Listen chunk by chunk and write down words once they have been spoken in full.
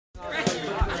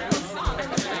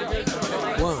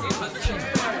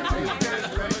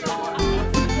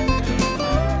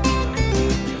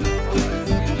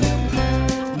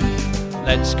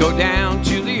Let's go down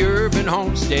to the urban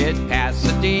homestead,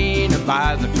 Pasadena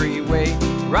by the freeway.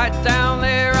 Right down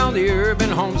there on the urban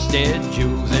homestead,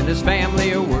 Jules and his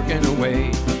family are working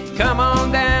away. Come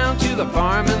on down to the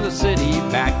farm in the city,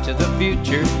 back to the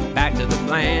future, back to the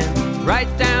plan. Right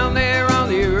down there on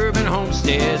the urban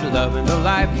homestead, loving the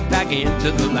life back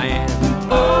into the land.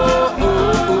 Oh,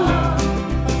 oh, oh,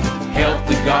 help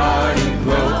the garden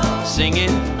grow.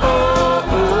 Singing, oh,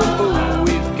 oh, oh,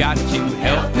 we've got to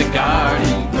help the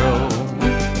garden grow.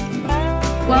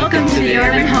 Welcome to the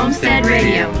Urban Homestead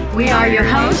Radio. We are your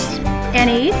hosts,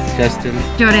 Anise, Justin,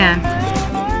 Jordan.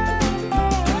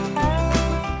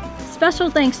 Special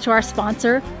thanks to our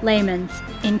sponsor, Lehman's,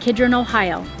 in Kidron,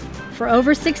 Ohio. For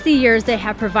over 60 years, they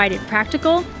have provided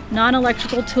practical,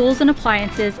 non-electrical tools and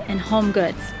appliances and home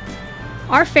goods.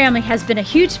 Our family has been a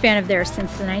huge fan of theirs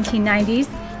since the 1990s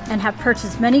and have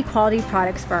purchased many quality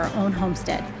products for our own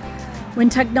homestead. When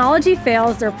technology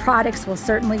fails, their products will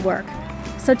certainly work.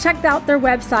 So check out their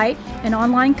website and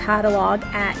online catalog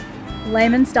at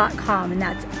lehmans.com, and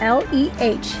that's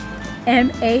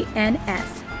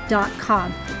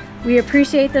LEHMANS.com. We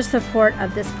appreciate the support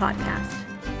of this podcast.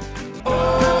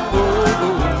 Oh, oh,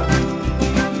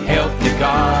 oh, help the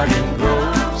garden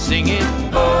grow. Singing,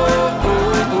 oh,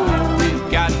 oh, oh,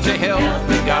 we've got to help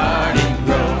the garden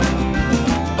grow.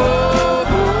 Oh,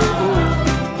 oh,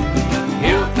 oh,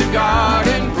 help the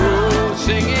garden grow.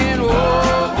 Singing, oh, oh,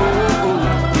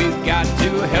 oh, we've got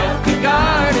to help the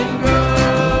garden grow.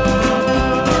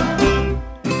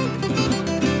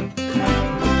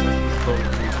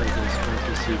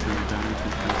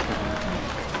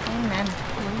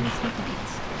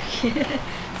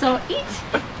 So eat.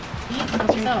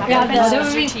 Yeah,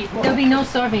 there'll be no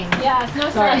serving. Yeah, it's no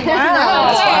serving.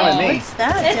 Wow. That's fine with me. What's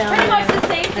that? It's pretty much the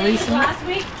same thing as last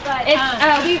week, but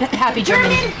Happy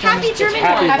Germans. Happy German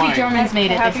Happy one. wine. Happy Germans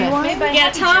made it. Happy They said. wine?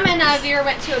 Yeah, Tom and Veer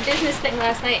went to a business thing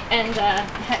last night, and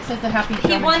It says the Happy he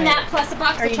Germans won made that plus a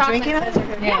box Are of you chocolates.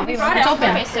 drinking it? Yeah, we brought it. It's open.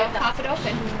 Okay, so pop it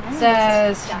open. It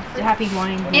says the Happy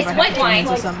Wine. made It's by white Happy wine,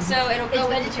 Germans or something. so it'll go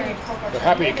with vegetarian. They're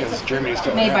happy because Germany's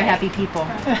still Made by around. happy people.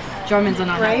 Germans are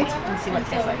not Right? happy. Let's see what it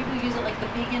tastes like. People use it like the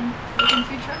vegan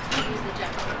food trucks. They use the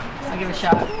jet. I'll give it a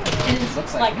shot. And it's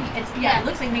Looks like like it's it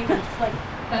looks like meat, but it's like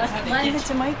Give it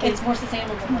to Mikey. it's more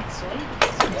sustainable than like soy.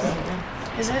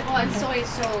 Is it? Well, and soy is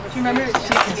so. Do you remember?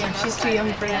 She's too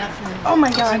young for that. Oh my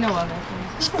I god. know of it.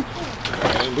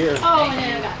 And beer. Oh, and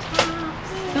then I got.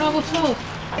 Can overflow.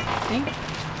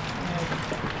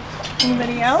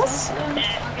 Anybody else? I'll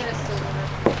get a silver.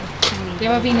 There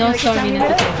will be no serving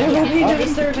at the table. There will be no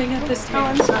serving at this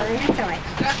time. I'm sorry. I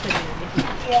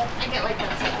get like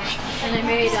that sometimes. And I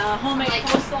made homemade Like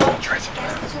coleslaw. guests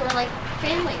who are like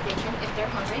family, they can, if they're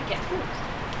hungry, get food.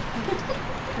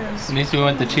 Denise, we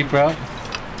went the cheap route.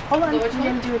 Hold on. We're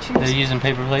gonna do a They're choose. using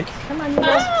paper plates. Come on, you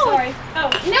guys. Sorry. Oh,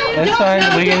 No, That's don't, fine,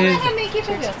 no, we don't can let use- him make you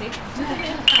feel guilty.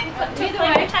 either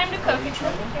way, time to cook.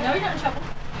 No, you're not in trouble.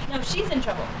 No, she's in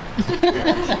trouble.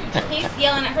 He's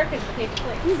yelling at her because of the paper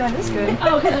plate. Ooh, that is good.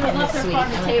 Oh, because it was left her on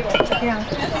the table. Yeah.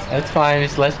 That's fine,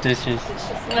 it's less dishes.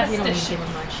 You don't need to give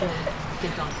them much.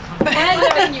 Kids don't come. And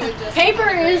paper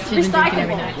is She's been drinking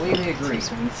every recyclable. night. Completely agree.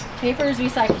 Paper is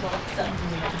recyclable. So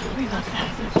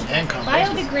And compost.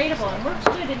 biodegradable. It works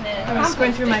good in the I was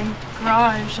going through my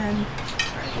garage and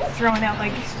throwing out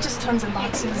like just tons of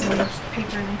boxes and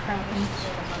paper and crap, and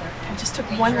I just took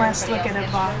one last look at a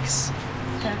box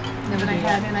that I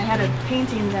had, and I had a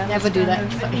painting that Never was do done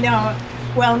that. of- No,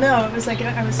 well, no, it was like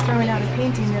I was throwing out a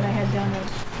painting that I had done of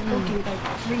Loki like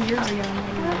 3 years ago.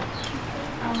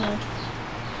 And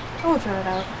I'll throw it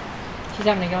out. She's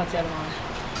having to go. It's the other one.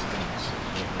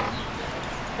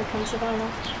 Here comes the vinyl.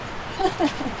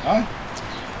 Huh?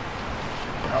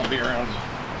 I'll be around.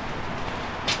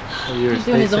 Are your He's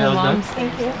doing estate his own sales done? lungs.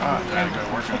 Thank you. I gotta go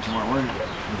to work on tomorrow morning.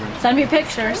 Send me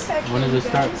pictures. When does it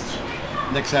start?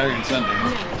 Next Saturday and Sunday.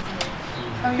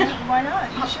 Oh, yeah, why not?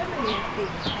 You should be.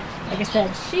 Like I said,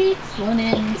 sheets,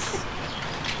 linens.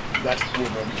 That's what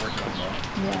we'll be working on tomorrow.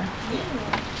 Yeah.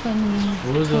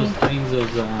 What was those things,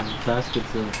 those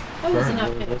baskets of That was burn? enough.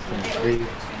 What was those things? Three-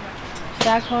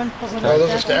 Staghorn. Oh,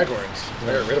 those are staghorns. I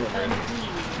got rid of them already.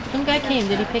 Some guy came.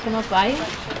 Did he pick him up by you?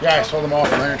 Yeah, I sold them all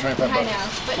for $125. I know,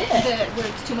 but where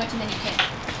it's too much and then you can't.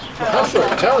 That's what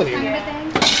I'm telling you. Kind of a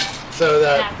thing. So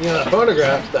that, that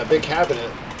phonograph, that big cabinet,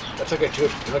 that's like a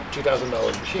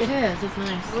 $2,000 machine. It is. It's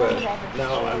nice. But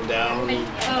now I'm down,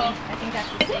 Oh, I think that's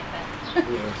the safe bet.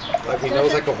 like he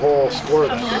knows like a whole score of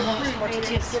them.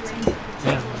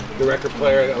 Yeah. The record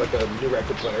player, I got like a new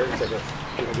record player. It's like a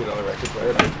 $200 record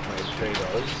player, paid for $20.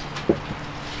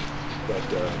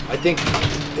 But I think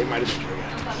they might have been doing it.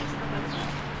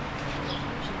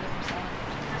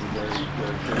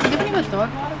 Didn't you put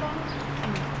dog water on?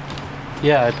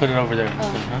 Yeah, I put it over there.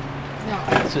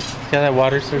 No. See that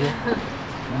water, Sergio?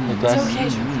 The glass? It's okay,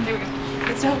 Joe. There we go.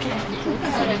 It's okay.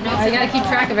 I gotta keep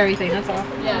track of everything, that's all.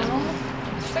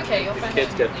 Yeah. It's okay, you'll find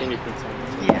Kids it. got fingerprints on it.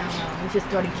 Yeah, it's just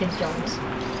dirty kid Jones.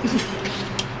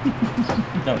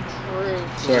 No.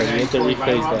 Sorry, you have to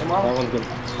rephrase that. That one's good.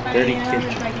 Dirty kid.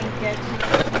 If I can get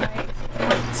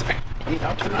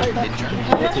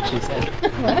That's what she said.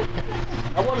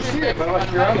 I want to see it, but I'm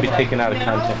sure Could be taken out of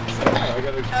context.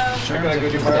 I gotta go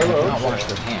do my own. Not wash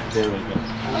their hands. There we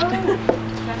go.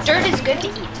 Dirt is good to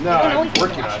eat. No, You don't I'm always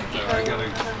working wash on it though. I gotta,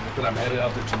 but I'm headed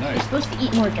out there tonight. You're supposed to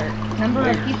eat more dirt. Number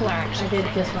of people are I actually. did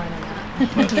just fine on that.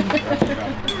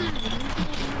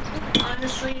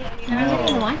 honestly, I mean, You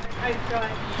know why? I've got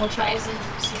thousands of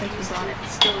CDs on it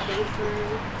still to go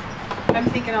through. I'm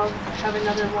thinking I'll have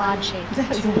another one. Odd shape.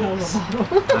 That's a hell of a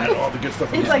bottle. I had all the good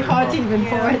stuff. It's like hard to even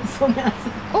pour it, so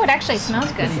massive. Oh, it actually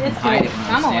smells good. I hide it when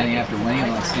I'm I'm standing allergic. after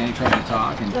winning, like standing trying to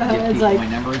talk and give it's people like, my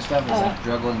number and stuff. It's like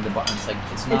juggling the bottle. It's like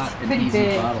it's not an pretty easy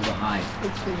big. bottle to hide.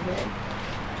 It's pretty big.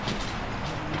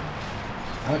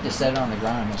 I went to set it on the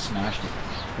ground and almost smashed it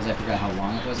because I forgot how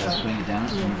long it was. I was putting it down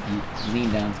and you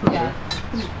lean down further. Yeah.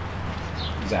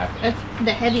 Exactly. That's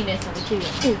the heaviness of it too.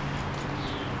 Ooh.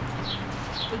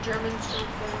 The German stuff.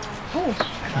 Oh,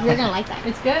 you're gonna like that.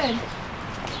 It's good.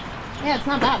 Yeah, it's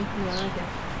not bad. Yeah, I like it.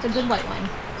 It's a good white wine.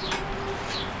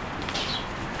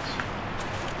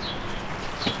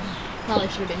 Probably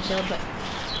should have been chilled, but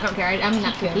I don't care. I'm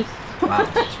not picky. Wow,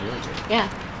 it's really good. Yeah.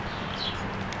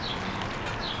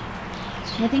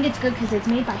 I think it's good because it's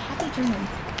made by happy Germans.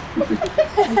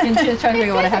 We can just try to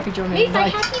figure out what a happy German Made is by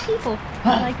like. happy people.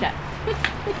 I like that.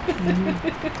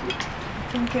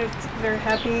 I think they're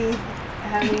happy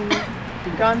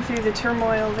having gone through the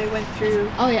turmoil they went through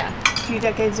Oh yeah. a few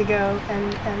decades ago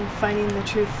and finding the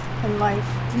truth in life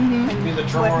Mm-hmm.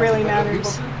 and what really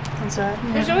matters. And so,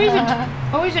 There's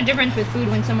always a difference with food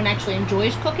when someone actually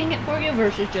enjoys cooking it for you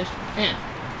versus just,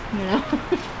 you know.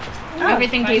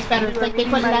 Everything tastes better. It's like they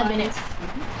put love in it.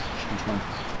 Which one?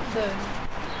 The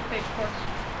fake pork.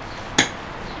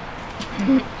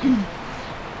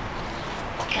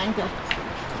 Thank you.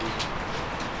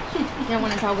 I don't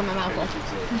want to talk with my mouth full.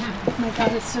 oh my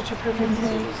God, it's such a perfect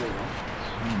day,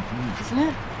 isn't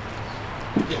it?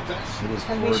 It is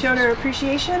And we gorgeous. showed our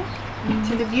appreciation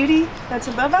to the beauty that's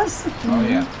above us. Oh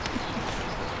yeah.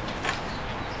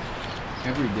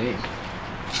 Every day.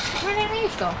 Where did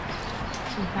these go?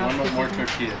 One more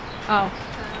tortilla. Oh.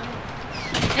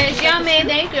 It's yummy,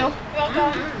 thank you.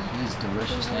 It is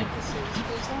delicious. Thank you.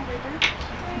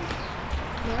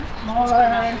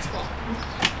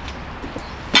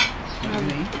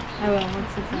 I will,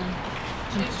 once it's done.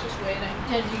 She's just waiting.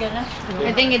 Did you get enough?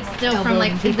 I think it's still from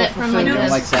like, is it from like You don't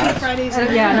this? like that? Fridays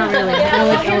Yeah, not really. I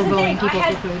like elbowing people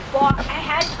for food.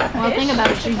 Well, think about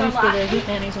it. She's used to the heat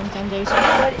nannies on Sundays.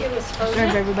 But it was frozen.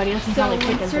 Serve everybody else and So probably when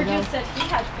kick as they Sergio go. said he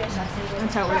had fish, I said,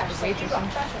 That's how it works with so he waitressing.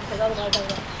 brought fresh ones, 'cause otherwise it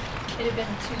would have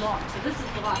been too long. So this is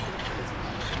the last of the frozen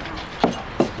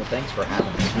ones. Well, thanks for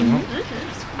having us.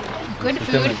 Good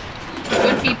food,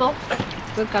 good people,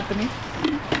 good company.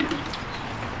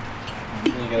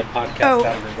 You got a podcast Oh,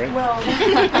 out of it, right? well, I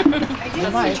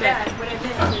did see that. What I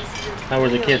meant is How were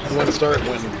the kids? I'm gonna start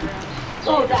when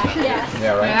Oh, that, yes.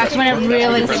 Yeah, right. That's when it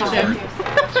really kicks in.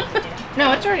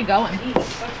 No, it's already going.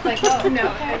 like, oh, no,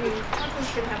 I mean,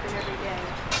 tacos can happen every day.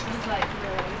 It's like,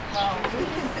 really,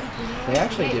 wow. They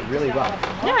actually did really well.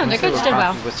 Yeah, Once the they kids were did well.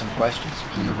 prompted with some questions.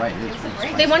 You're right. It is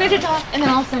pretty They spicy. wanted to talk, and then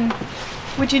all of a sudden,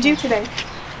 What'd you do today?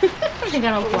 they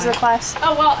got all What was the quiet. class?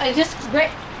 Oh, well,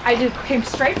 came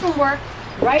straight from work,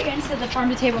 right into the farm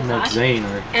to table And that's class. Zane,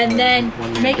 or And then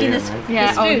one named making Darren, this, right? Yeah,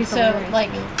 this oh, food, he's so hilarious.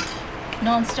 like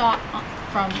non-stop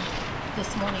from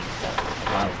this morning. So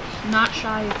Wow. Not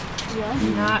shy.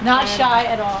 not shy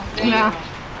at all. No.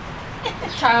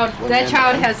 That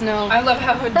child has no. I love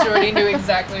how Jordy knew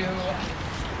exactly who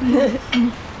it was.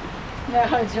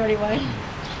 No, it's already white.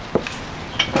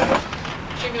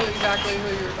 She knew exactly who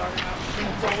you were talking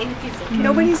about.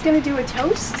 Nobody's gonna do a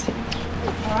toast?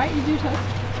 All right, you do toast.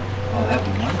 Oh, that'd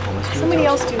be wonderful. Let's do Somebody it.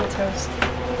 else do a toast.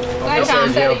 Go ahead, Tom.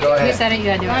 Sergio, go You ahead. said it, you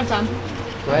gotta do Go ahead, it. Tom. Go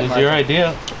ahead, It's your Mark.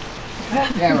 idea.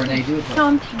 Yeah, Renee, do it.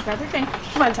 Tom, Grab your drink.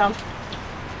 come on, Tom.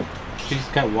 She's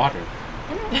got water.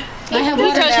 I have Who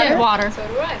water does there. have water? So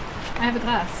do I. I have a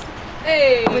glass.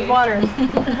 Hey! With water.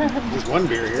 there's one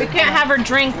beer We here. can't have her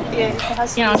drink. Yeah, it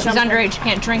has to You know, be she's something. underage. She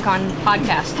can't drink on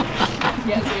podcast.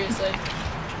 Yeah, seriously.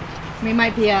 We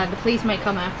might be, the police might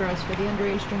come after us for the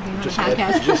underage drinking on the Just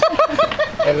podcast.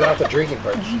 edit out the drinking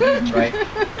part. That's right.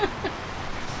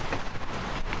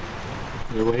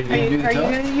 You're waiting. Are do you, the are you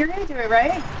toast? gonna, you're gonna do it,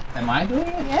 right? Am I doing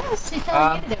it? Yes. She's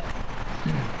telling you to do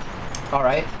it. All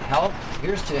right. Health.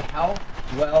 Here's to health,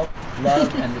 wealth,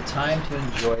 love, and the time to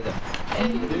enjoy them.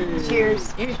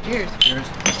 Cheers. Cheers, cheers. Cheers.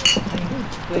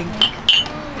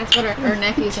 That's what our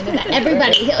nephew's into that.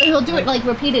 Everybody, he'll do it like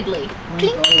repeatedly.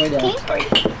 Clink, all the way down.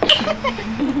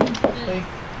 Clink.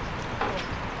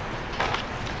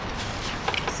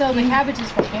 So the cabbage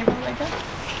is from April, like that?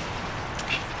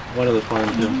 One of the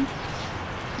farms, yeah.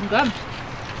 Good.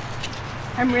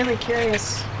 I'm really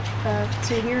curious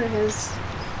to hear his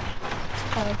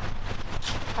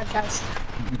podcast.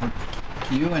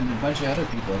 You and a bunch of other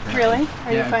people. Apparently. Really?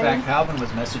 Are you Yeah. In finding? fact, Calvin was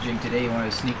messaging today. He wanted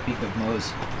a sneak peek of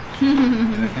Mo's. He's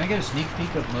like, can I get a sneak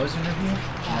peek of Mo's interview?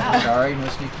 Wow. No, sorry, no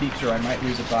sneak peeks, or I might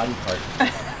lose a body part.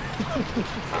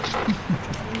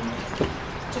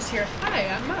 Just here. Hi,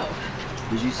 I'm Mo.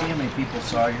 Did you see how many people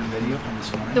saw your video from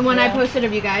this morning? The one I posted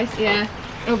of you guys, yeah.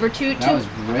 Over That was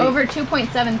great. over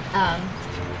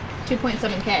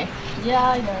 2.7K. Yeah,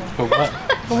 I know. For what?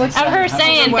 Of her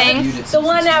saying How many things. units The is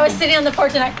one this I was thing? sitting on the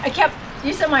porch and I kept,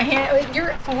 you said my hand,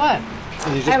 you're, For what?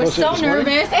 I was so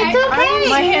nervous. It's okay.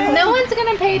 my hand- No one's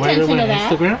gonna pay Wait, attention to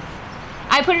that. Instagram?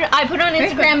 I put it on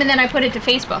Instagram and then I put it to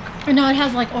Facebook. No, it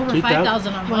has like over 2,000?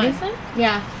 5,000 on What mine. is it?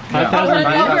 Yeah. 5,000?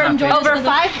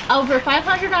 Over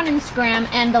 500 on Instagram,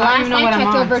 and the I don't last even know I what I'm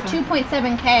checked, on, over so.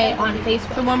 2.7K on The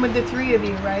Facebook. one with the three of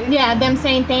you, right? Yeah, them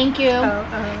saying thank you, Oh,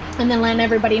 and then letting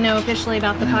everybody know officially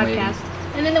about the And then podcast.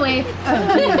 And then the wave.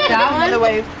 that one. The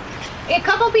wave. A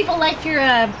couple people liked your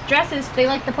dresses. They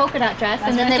liked the polka dot dress,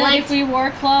 and then they if liked. we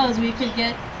wore clothes, we could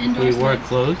get indoor. We wore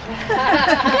clothes.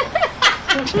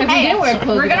 If we did wear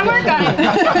clothes, we're gonna work on it.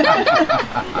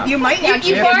 You might You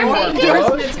actually farm get more naked.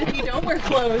 endorsements if you don't wear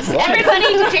clothes. Everybody,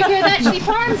 did you hear that? She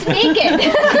farms naked.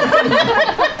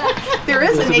 There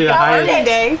is a This will be naked the highest- party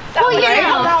day. Oh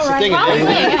yeah, It's a thing, probably.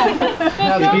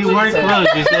 If you weren't clothes,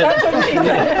 you said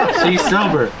she's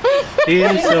sober. She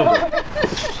is sober.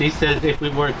 She said if we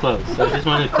wore clothes. So I just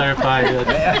wanted to clarify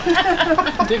that.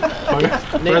 For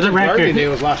the Naked Barbie record. Day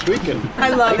was last weekend. I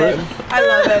love it. I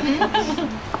love it.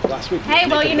 Last week. Hey,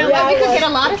 well, you know Yeah, what? We it could was. get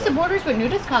a lot of supporters with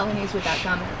nudist colonies with that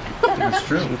comment. That's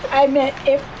true. I meant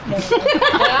if. No.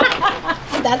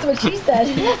 That's what she said.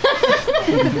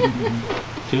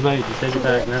 Too late to take it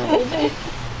back now.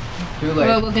 Too late.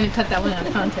 Well, we're gonna cut that one out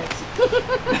of context.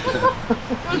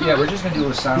 Yeah, we're just gonna do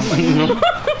a sound like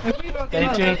Stay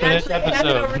tuned for this Hand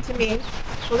it over episode. to me.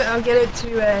 I'll get it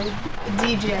to a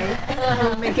DJ.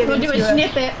 We'll make it We'll do into a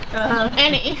snippet.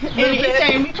 And he's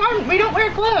saying, we don't wear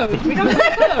clothes. We don't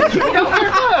wear clothes. We don't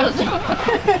wear clothes.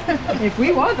 If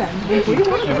we wore them. If we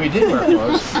wore if we did wear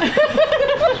clothes,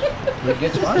 we'd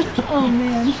get sponsors. Oh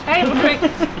man. Hey, we'll make a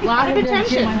lot of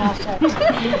attention.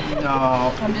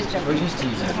 No, I'm just joking. we're just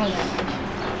teasing.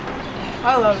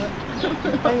 I love it. I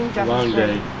think that Long was great.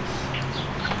 day.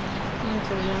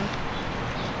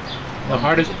 The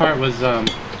hardest part was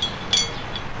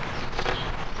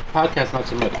podcast, not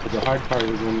so much, but the hard part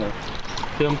was when the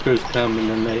film crews come and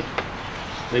then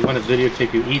they want to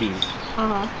videotape you eating.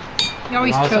 You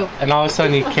always choke. And all of a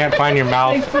sudden you can't find your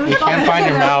mouth. You can't find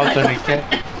your mouth, and you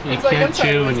can't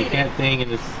chew, and you can't think,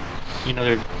 and it's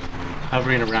they're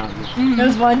hovering around you. There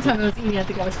was one time I was eating, I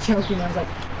think I was choking. I was like,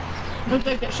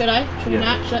 Should I? Should I Yeah.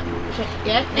 not? Should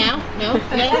yeah? Now? No?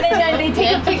 and they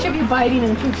take a picture of you biting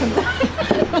and the food comes out.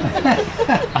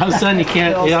 All of a sudden you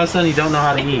can't. All of a sudden you don't know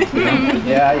how to eat. You know?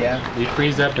 Yeah. You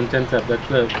freeze up and tense up. That's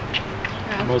the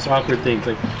most awkward thing. It's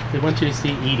like they want you to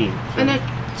see eating. And then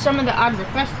some of the odd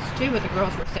requests too, what the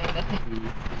girls were saying that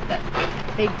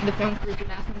the film crew would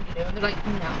ask them to do, and they're like,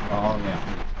 no. Oh yeah.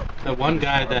 The one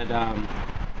guy that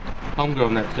homegirl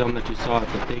in that film that you saw at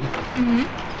the thing,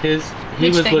 he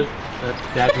Which was thing? with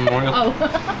Dad's Memorial. Oh.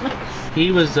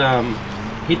 He was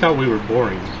he thought we were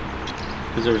boring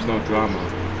because there was no drama.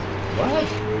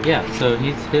 What? Yeah, so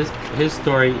his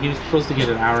story, he was supposed to get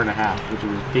an hour and a half, which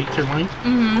was feature length.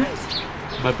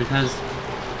 But because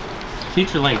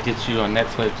feature length gets you on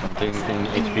Netflix and things and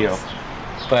HBO,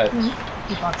 but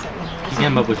He walks out windows. he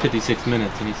came up with 56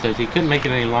 minutes, and he says he couldn't make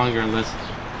it any longer unless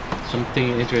something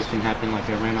interesting happened, like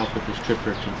I ran off with a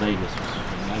stripper to Vegas or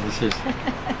something.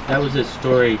 That was his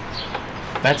story.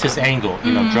 That's his angle,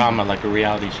 drama, like a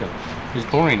reality show. It's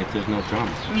boring if there's no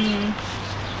drama. It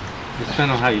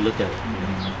depends on how you look at it.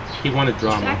 He wanted It's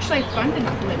drama. actually fun to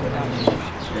live without it.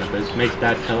 Yeah, but it makes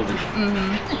bad television. I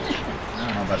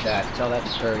don't know about that. Tell that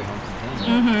to Perry Home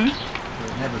There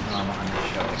was never drama on this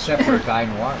show, except for Guy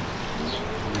Noir.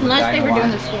 Unless Guy they were Noir?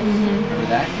 doing the skits. Remember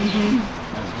that?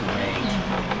 That was great.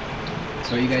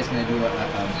 So are you guys gonna do a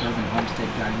urban homestead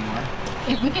dining hour?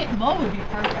 If we get Mo would be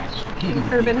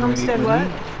perfect. Urban homestead what?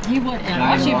 He would. Dining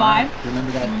Actually, hour. vibe.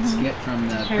 Remember that skit from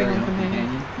the Prairie Prairie Home Home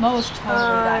Companion? Mo's totally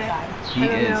that guy. He I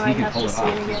don't is. know, He I'd can have pull to it see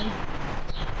off. it again.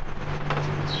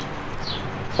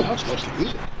 Sounds much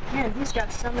music. Man, he's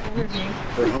got some energy.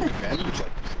 For a home companion, it's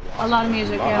like A lot of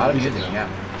music, A lot yeah. of music,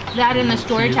 yeah. That and the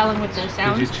storytelling with the Did you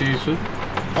sounds. chew your food?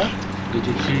 Huh? Did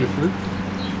you chew your food?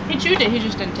 He chewed it, he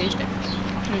just didn't taste it.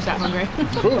 He was that hungry.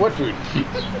 Food? What food?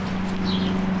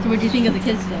 So what do you think of the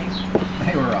kids today?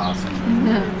 They were awesome.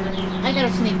 I got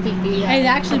a sneak peek. Hey, they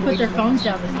actually put their phones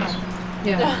down this time.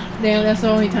 Yeah, that's the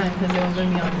only time because they won't let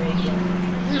me on the radio.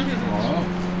 Oh.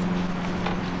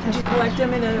 Did you collect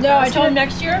them in a No, I basket? told him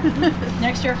next year.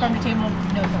 Next year, farm to table,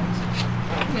 no phones.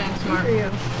 Yeah, Good smart. for you.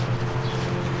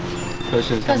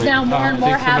 Question is, 'Cause now more and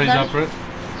more think have somebody's them. up for it?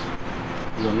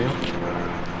 Is it Neil?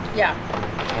 Yeah.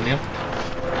 Neil?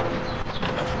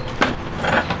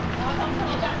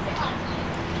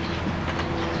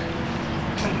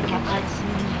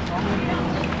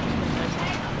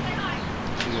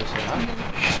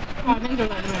 Oh, I think they're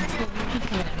letting him.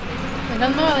 Here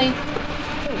comes Marley.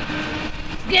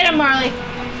 Get him, Marley.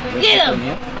 Get him.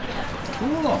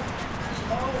 Cool.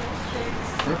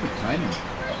 Perfect timing.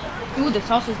 Ooh, the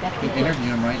sauce is got We to can interview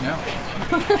him right now.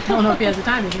 I don't know if he has the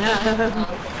time. If he has.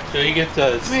 So you get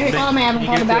to Wait, call me, I haven't you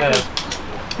called get him back. to-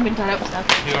 I've been tied up with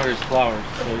stuff. He orders flowers,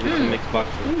 so you get to mix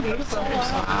boxes.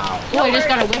 Wow. Oh, I just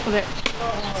got a whiff of it.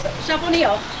 Shuffle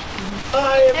Neil.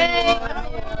 Hi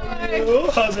everyone.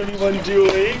 How's everyone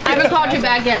doing? I haven't called you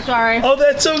back yet, sorry. Oh,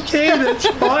 that's okay. That's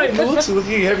fine. It looks like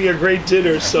you're having a great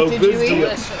dinner. So Did good you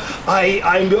deal. eat?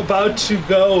 I'm about to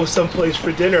go someplace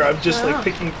for dinner. I'm just like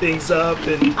picking things up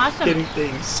and Awesome. getting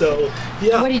things. So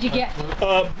yeah. What did you get?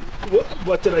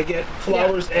 What did I get?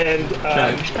 Flowers and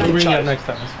We'll bring it up next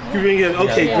time. You bring it.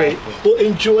 Okay, Yeah. great. Well,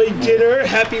 enjoy dinner.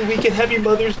 Happy weekend. Happy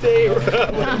Mother's Day.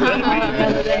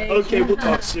 Okay, we'll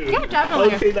talk soon. Yeah,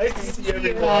 definitely. Okay, nice to see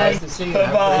everyone. Nice to see you.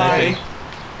 Bye-bye.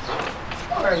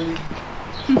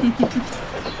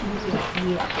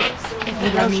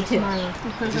 Me too.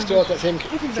 Is he still at that same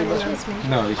restaurant?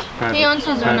 No, he's private. He owns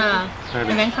his own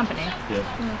Private. event company.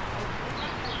 Yeah.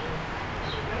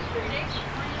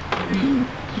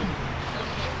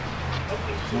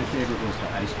 My favorite was the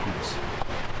ice creams.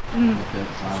 Mm. With the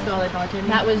flowers. Scarlet Bartending.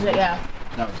 That was it, yeah.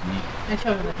 That was neat. I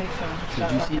showed him the picture.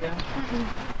 Did you see that?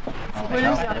 Oh, What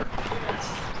is that?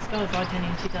 Scarlet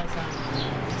Bartending. She does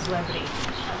celebrity.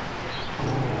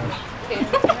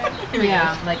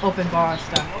 Yeah, like open bar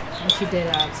stuff. And she did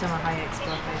Summer Hayek's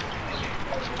birthday.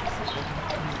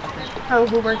 Oh,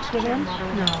 who works with him?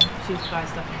 No, she buys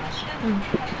stuff from us.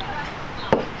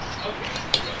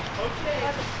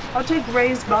 I'll take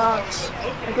Ray's box.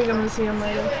 I think I'm gonna see him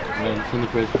later. Yeah, it's in the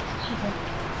fridge.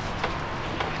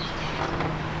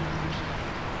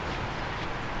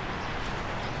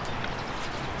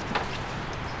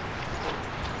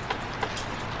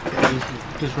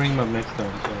 Just ring him up next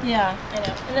time. So. Yeah, I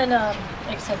know. And then,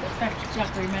 like I said, the French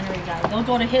documentary guy, they'll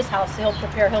go to his house, he'll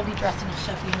prepare, he'll be dressed in his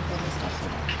chef uniform and stuff. So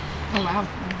Oh, wow.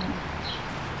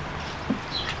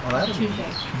 Well, that was neat.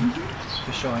 Tuesday.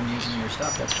 To show him using your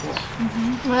stuff. That's cool.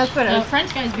 Well, that's what The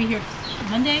French guys be here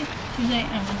Monday, Tuesday,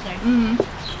 and Wednesday.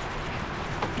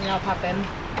 And I'll pop in.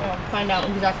 Find out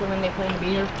exactly when they plan to be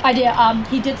here. I did.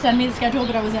 He did send me the schedule,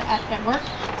 but I was at work,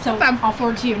 so Okay. I'll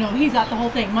forward it to you. No, he's at the whole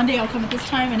thing. Monday I'll come at this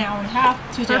time, an hour and a half.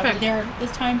 Tuesday I'll be Perfect. there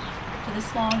this time for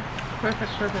this long.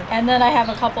 Perfect. And then I have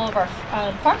a couple of our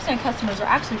farm stand customers are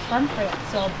actually from France,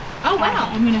 so Oh, wow.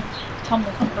 I'm gonna tell them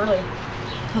to come early,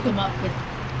 hook them up with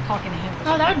talking to him.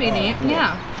 Oh, that would be neat.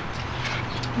 Yeah.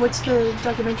 What's the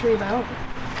documentary about?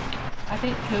 I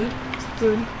think food.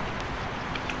 Food.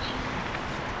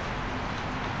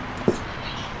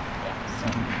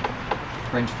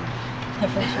 French food.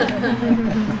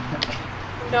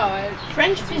 No,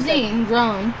 French cuisine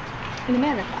grown in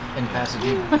America. In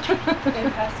Pasadena.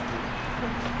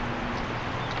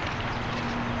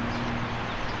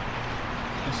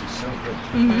 This is so good.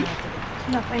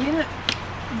 Not finding it.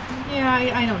 Yeah,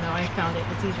 I don't know. I found it.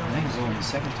 It's easier. I think it's only the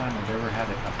second time I've ever had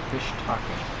a fish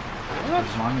taco.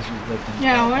 As long as we've lived in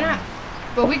Yeah, why California. not?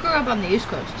 But we grew up on the East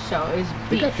Coast, so it's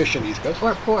They got beef fish on the East Coast.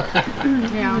 or pork.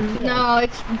 Yeah. No,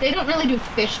 they don't really do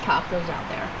fish tacos out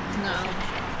there.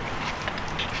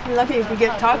 You're lucky if you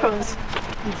get tacos.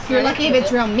 You're lucky if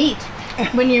it's real meat.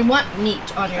 When you want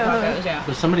meat on your tacos, yeah.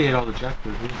 But somebody ate all the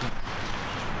jackfruit. Who's that?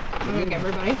 I think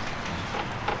everybody.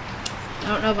 I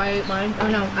don't know if I ate mine. Oh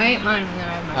no, I ate mine and then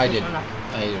I had my I fish did. one up.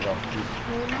 I ate it all.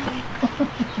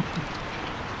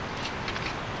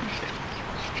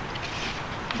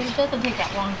 But it doesn't take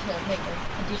that long to make a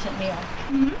decent meal.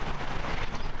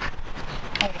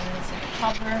 Hold on, let's see.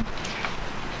 Cover.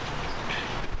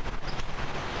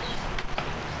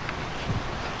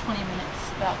 20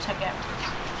 minutes, but I'll check it.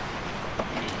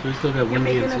 So we still got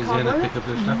Wendy and Susanna pick up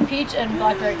their stuff. Peach and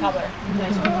blackberry cobbler.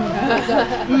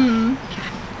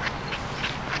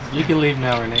 You can leave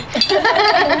now, Renee.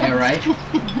 Yeah, right?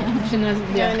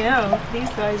 Yeah, I know. These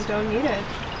guys don't need it.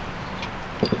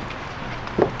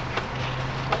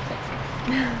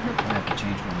 I have to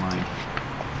change my mind.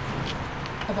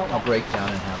 About I'll break down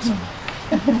and have some.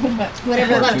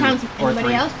 Whatever Or left two, times. or Anybody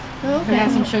three. else? Can I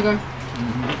have some sugar?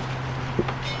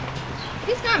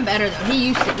 He's gotten better though. He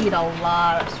used to eat a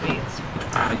lot of sweets.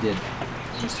 I did.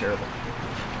 It was terrible.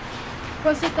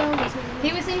 Was it though?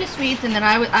 He was into sweets, and then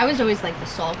I was always like the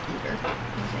salt eater. I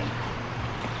think.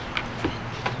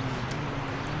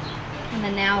 And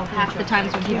then now half the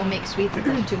times when people make sweets, it's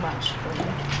like too much for me.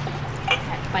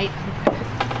 That bite.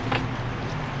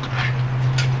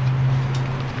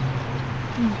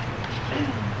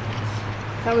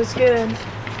 That was good.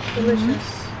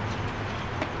 Delicious.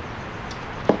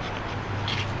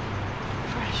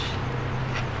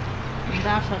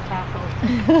 That's a taco.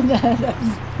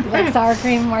 You like sour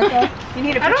cream, Martha? You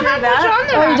need a I don't picture have of much that? on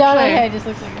there. Oh, you don't? actually. Okay, it just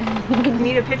looks like it. You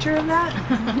need a picture of that?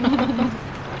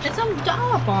 It's a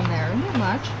dollop on there. Not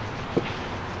much.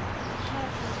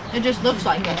 It just looks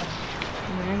like it.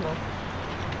 From the angle.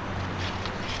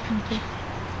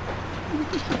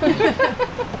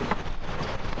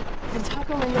 The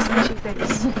taco in the squishy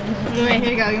face. Wait,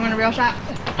 here you go. You want a real shot?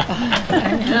 What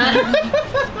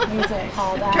is it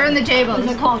called? Turn the tables.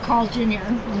 Is it called Carl Jr.?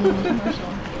 Commercial.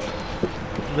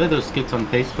 There are those skits on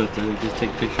Facebook where they just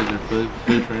take pictures of their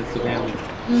food for Instagram.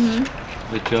 Mm-hmm.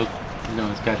 They joke, you know,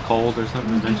 it's got cold or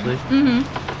something eventually. Mm-hmm.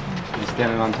 They're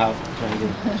standing on top trying to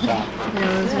get a shot.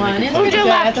 There was one. Move Move to to the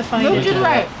left. I have to find Move it. to the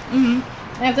right. Mm-hmm.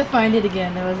 I have to find it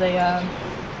again. There was a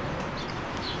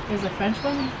it was a French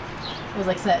one. It was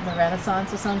like set in the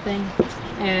Renaissance or something.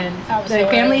 And the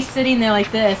family's sitting there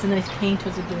like this, and these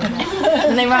painters are doing that.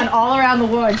 And they run all around the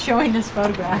world showing this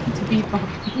photograph to people.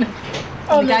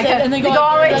 Oh, and they go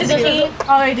all the way to the king.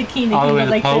 All the way to king. All the way to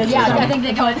like Pope this. or Yeah, I something? think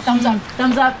they go thumbs up,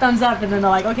 thumbs up, thumbs up, and then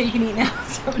they're like, okay, you can eat now.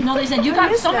 So, no, they said you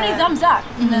got so many thumbs up,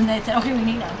 and then they said, okay, we can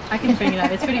eat now. I can figure it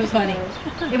out. It's pretty funny.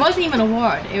 It wasn't even a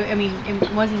word. I mean,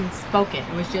 it wasn't even spoken.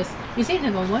 It was just you sitting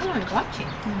there going, what am I watching?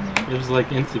 It was like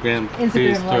Instagram.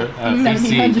 Instagram, like,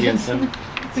 CC, 1700s. yes,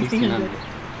 1600.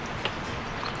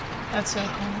 That's so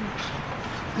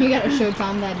cool. You gotta show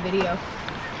Tom that video.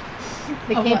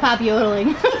 The Oh, K-pop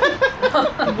yodeling. What?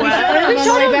 On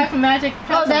the way back from Magic.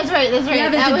 Oh, that's right. That's right. Yeah,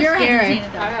 but that was Vera hasn't scary. seen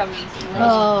it, though. I haven't seen it.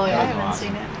 Oh, yeah. I haven't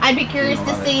seen it. I'd be curious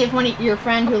to see if your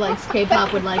friend who likes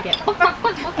K-pop would like it.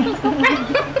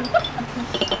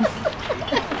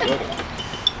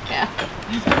 Yeah.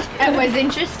 It was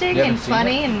interesting You haven't and seen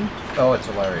funny, it? and Oh, it's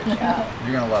hilarious. You're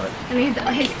gonna love it. his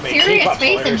Make serious K-pop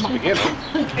face hilarious to and begin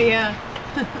with. Yeah.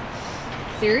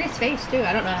 serious face too.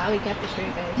 I don't know how he kept a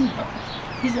straight face.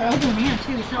 He's an older man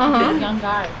too. He's not Uh-huh. a young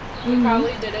guy. We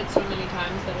probably did it so many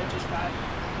times that it just got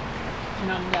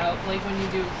numbed out. Like when you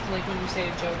say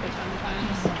a joke a ton of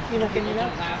times, You're not people getting it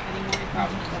don't laugh anymore. You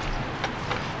probably don't.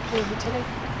 Was it today?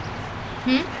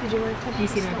 Hmm? Did you wear it? You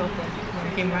see them both there.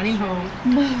 We came running home,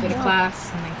 did a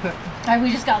class, and then cooked.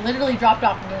 We just got literally dropped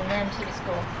off when we ran to the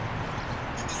school.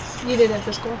 You did it at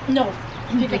the school? No,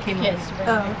 They pick up the came kids. over. to bring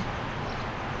Oh. them.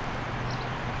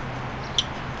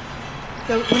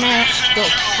 So when I go,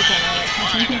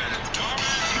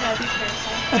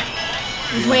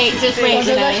 wait, just wait. Well,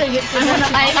 Renee. actually get-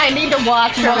 I need to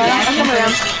watch her. Come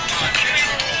around.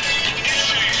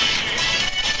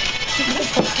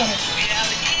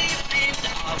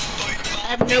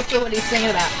 I have no clue what he's singing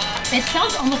about. It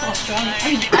sounds almost Australian.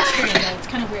 I mean, Australian though. It's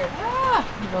kind of weird.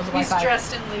 He's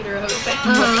dressed in leader Jose.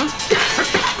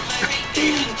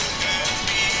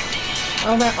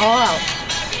 Oh, they're all out.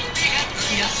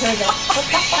 There we go.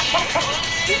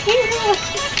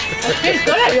 He's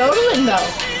good at yodeling though.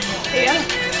 Yeah.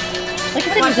 Like I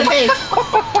said, he's a face.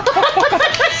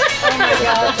 Oh my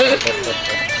god.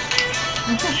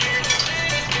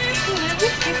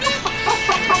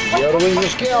 Yodeling's a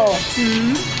skill. That's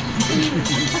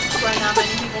why not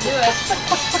many people do it.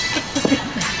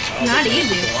 Not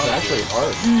easy. It's actually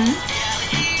hard.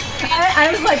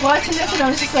 I was like watching this and I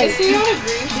was just like, Is he on a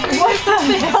green screen? what the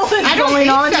hell is I don't going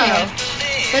think on so. here?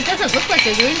 But it doesn't look like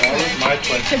a green That was screen my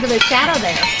question. because of the shadow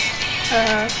there.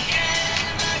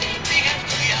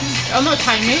 Almost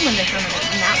high noon when they filmed it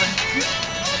in that one.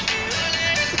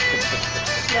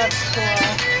 That's cool.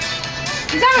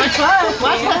 He's having fun.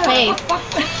 Watch the face.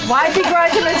 Why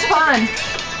begrudge him is fun?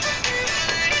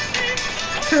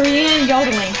 Korean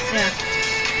yodeling. Yeah.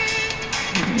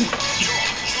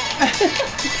 Well,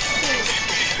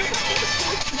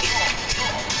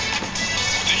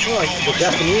 like the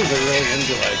Japanese are really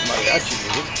into like mariachi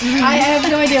music. I have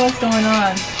no idea what's going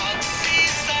on.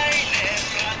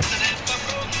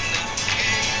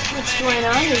 What's going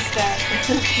on is that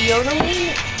yodeling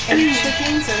and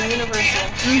chickens are universal.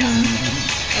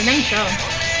 I think so.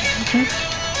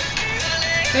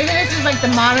 Maybe this is like the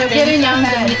modern day sound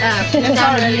of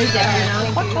music, you know?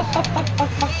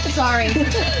 Sorry.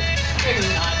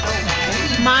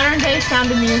 Modern day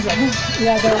sound of music.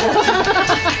 Yeah,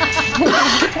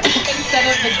 Instead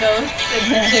of the goats, it's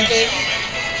the chickens.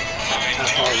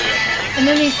 and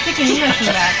then he's sticking English in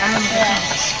the back. I don't know.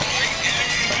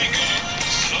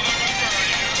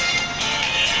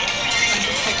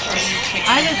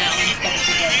 I just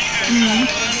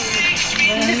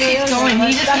He just keeps going.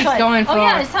 He just keeps going for. Oh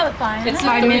yeah, it's how it fine. It's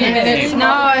 5 3 minutes. minutes. No,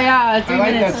 yeah, 3 I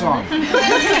like minutes. that song. Thank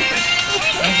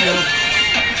you.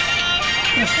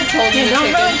 Yeah, don't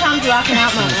ruin Tom's rocking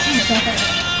out moment.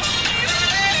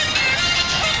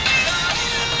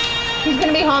 He's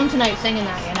gonna be home tonight singing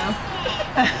that, you know?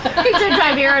 He should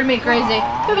drive here and me crazy.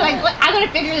 He'll be like, I gotta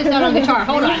figure this out on guitar.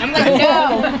 Hold on. I'm like,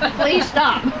 no, please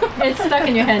stop. It's stuck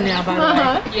in your head now, by the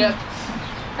way. Yep.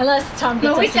 Unless Tom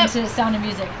gets we us kept- into Sound of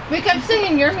Music. We kept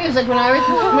singing your music when I was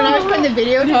putting the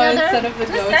video Instead together. of the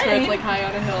goats where it's like high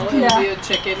on a hill, it would be a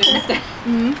chicken instead.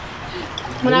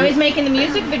 When I was making the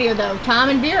music video though, Tom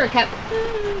and Vera kept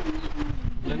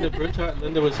Linda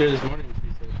was here this morning.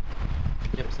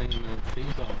 She kept singing the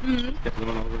theme song. Kept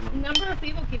going over and a over. number of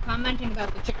people keep commenting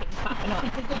about the chickens popping up.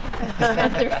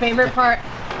 That's their favorite part.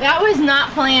 That was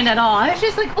not planned at all. I was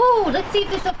just like, oh, let's see if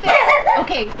this will fit.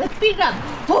 Okay, let's speed it up.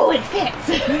 Oh, it fits.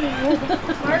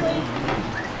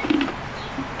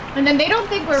 And then they don't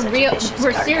think we're real.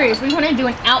 We're serious. We want to do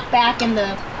an outback in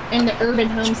the urban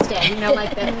homestead. You know,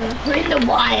 like we're in the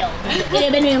wild, the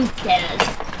urban homesteaders.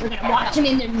 We're gonna watch them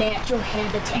in their natural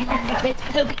habitat. Let's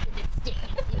poke it with a stick and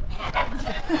see what happens.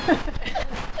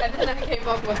 And then I came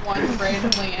up with one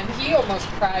randomly, and he almost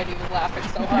cried. He was laughing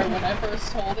so hard when I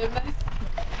first told him this.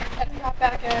 And I got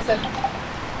back and I said,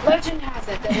 legend has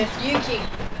it that if you keep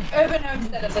urban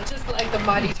homesteaders are just like the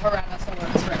mighty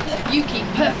Tyrannosaurus Rex. If you keep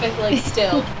perfectly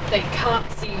still, they can't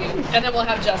see you. And then we'll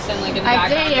have Justin like in the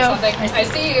background or something. I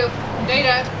see you,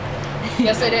 Data.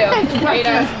 Yes, I do.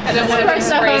 Data. And then one of them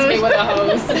sprays me with a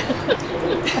hose.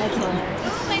 That's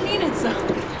hilarious. I needed some.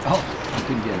 Oh, you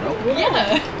couldn't get it open?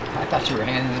 Yeah. I thought you were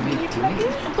handing it to me.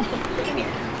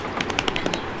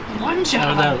 One How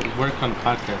job. would that work on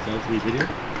podcast? That would be video?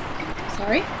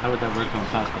 Sorry? How would that work on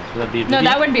podcast? Would that be video? No,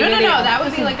 that would be video. No, that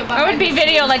would be like a That would be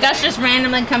video, like us just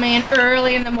randomly coming in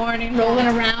early in the morning, rolling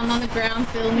around on the ground,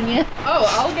 filming it. Oh,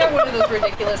 I'll get one of those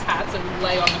ridiculous hats and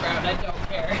lay on the ground. I don't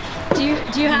care. Do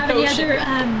you have any No other shit.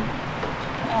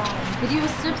 video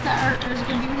snips that are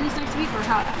going to be released next week, or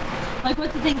how? Like,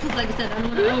 what's the thing? Because, like I said, I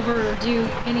don't want to overdo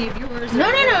any of yours. No,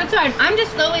 it's fine. I'm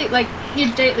just slowly, like,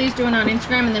 Lee's doing on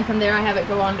Instagram, and then from there I have it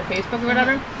go on to Facebook or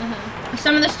whatever.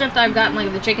 Some of the stuff that I've gotten,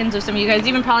 like the chickens or some of you guys,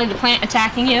 even probably the plant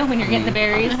attacking you when you're getting the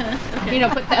berries. You know,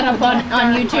 put that up on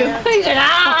YouTube. He's like,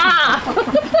 ah!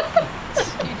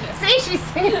 See, she's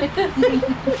singing.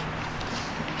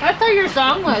 That's how your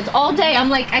song was. All day, I'm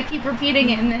like, I keep repeating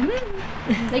it, and then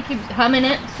they keep humming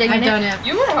it, singing I've done it.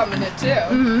 You were humming it too.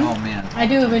 Oh man. I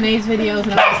do Renee's videos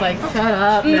and I'm just like, shut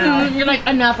up now. You're like,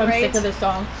 enough, I'm sick of this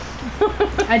song.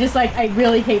 I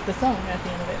really hate the song at the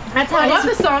end of it. That's how I it love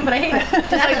is. the song, but I hate it.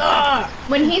 Just like, ah.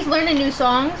 When he's learning new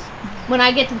songs, when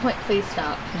I get to the point, please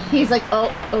stop. He's like,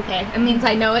 oh, okay. It means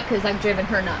I know it because I've driven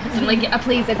her nuts. I'm like, yeah,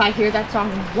 please, if I hear that song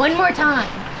one more time,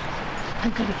 I'm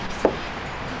gonna be sick.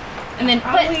 And then,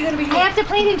 but I have to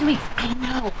play it in 2 weeks. I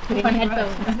know. Put it in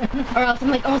headphones. Or else I'm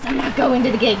like, oh, so I'm not going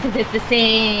to the gig because it's the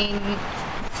same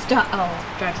stuff. Oh,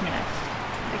 it drives me nuts.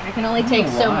 Like, I can only take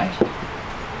so much.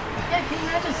 Yeah, can you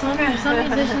imagine some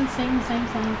musicians sing the same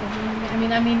song over and over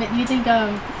again? I mean, you think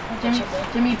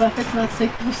Jimmy Buffett's not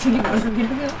sick of singing over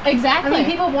again? Exactly. I mean,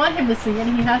 people want him to sing it,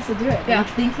 and he has to do it. Yeah.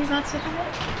 You think he's not sick of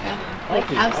it? Yeah. Like,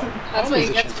 absolutely. That's what he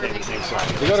gets for making it.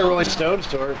 You go to Rolling Stones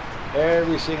tour,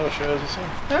 every single show is the same.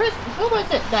 Who was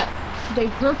it that they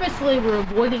purposely were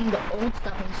avoiding the old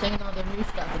stuff and singing all the new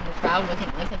stuff, and the crowd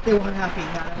wasn't like it? They weren't happy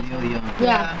about it. Neil Young.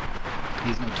 Yeah.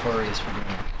 He's notorious for doing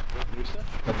that. New stuff?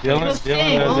 Dylan does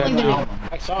that now.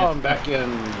 I saw him back in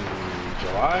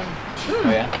July. Oh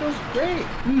yeah. It was great.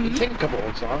 He sang a couple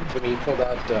old songs, but he pulled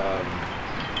out,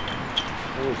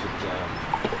 what was it?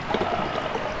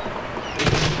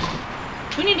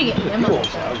 We need to get him Cool on.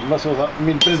 songs. But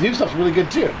his new stuff's really good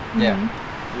too. Yeah.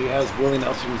 He has Willie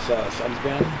Nelson's Sons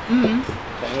Band.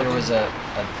 There was a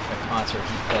concert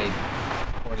he played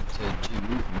according to Jim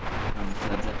Newton from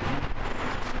Led Zeppelin.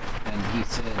 he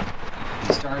said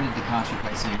he started the concert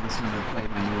by saying, "Listen, I'm gonna play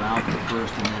my new album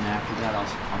first, and then after that,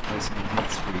 I'll play some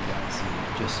hits for you guys,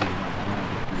 just so you know one of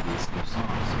the previous new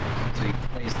songs." So he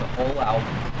plays the whole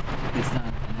album. It's done,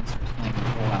 and then starts playing the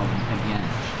whole album again.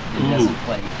 He doesn't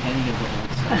play any of the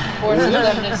old stuff. Forces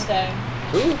them to stay.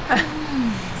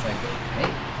 It's like,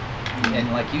 hey.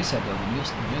 And like you said, though,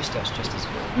 the new stuff's just as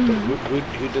good.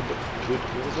 Who did the? Who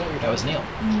was that? That was Neil.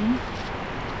 Mm-hmm.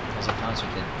 It was a concert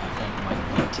that I think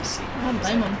might want to see. I don't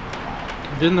blame him.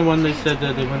 Didn't the one they said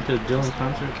that they went to Dylan's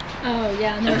concert? Oh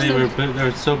yeah, and And they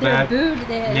were so bad. Booed.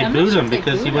 They I'm not booed sure him if they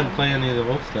because he booed wouldn't him. play any of the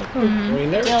old stuff.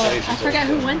 I forgot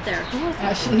who went there. Who was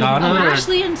that? Donna or-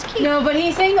 Ashley and Keith. No, but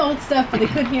he sang the old stuff, but they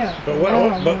couldn't hear him. But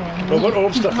what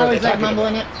old stuff I are they was like talking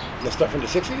mumbling about? it. The stuff from the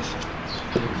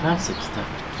 60s? The classic stuff.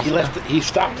 He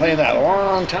stopped playing that a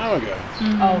long time ago.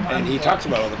 Oh, And he talks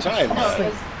about it all the time.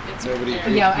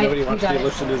 Nobody wants to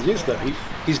listen to his new stuff.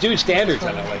 He's doing standards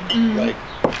on it, like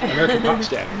American pop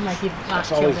standards.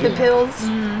 That's all he's The doing. pills.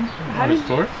 On his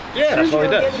tour? Yeah, that's all he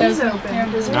does. He's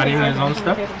open. Not even his own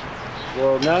stuff?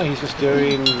 Well, now he's just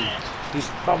doing. He's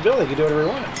Bob Dylan. He can do whatever he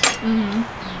wants.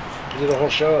 He did a whole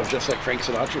show of just like Frank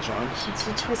Sinatra songs. It's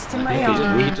a twist in my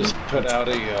arm. He just put out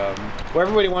a. Well,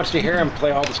 everybody wants to hear him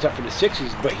play all the stuff from the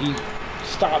 60s, but he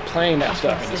stopped playing that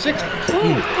stuff in the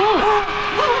 60s.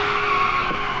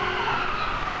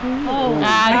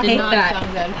 I did hate not that. sound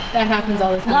good. That happens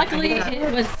all the time. Luckily,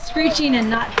 it was screeching and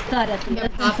not thud at the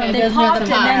end. popping. They There's popped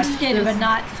been and then some skidded, but pops.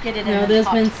 not skidded No, and then there's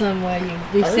popped. been some where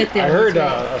we sit there. I and heard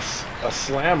wait. a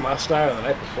slam last night or the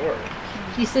night before.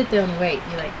 You sit there and wait.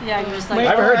 You're like, Yeah, you're just I like.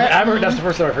 haven't heard. That's the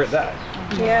first time I've heard that.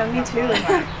 Yeah, me too.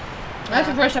 That's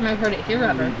the first time I've heard it here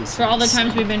ever. For all the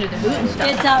times we've been to the Hoot and stuff.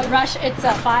 It's Rush. It's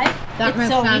 5. That makes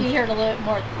So sense. we hear it a little bit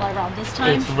more around this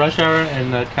time. It's rush hour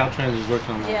and Caltrans is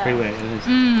working on that Yeah. freeway.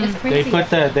 And It's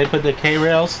they put the K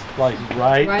rails like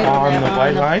right on the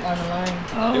white line. on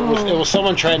the line. It was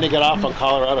someone trying to get off on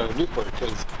Colorado and Newport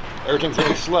because everything's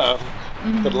very slow.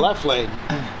 The left lane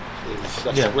is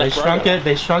that's Yeah, right they shrunk right it.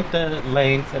 They shrunk the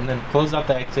lanes and then closed off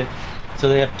the exit, so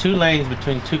they have 2 lanes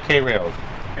between 2 K rails,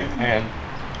 and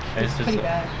it's just Pretty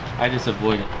bad. I just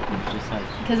avoid it. It's just like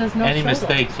Because there's no any shoulder.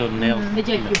 mistakes will nail. But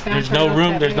yet you bounce There's right no off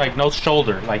room. that There's rail. like no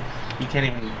shoulder. Like you can't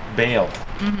even bail.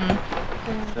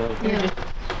 So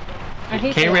I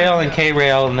hate K rail and K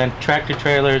rail, and then tractor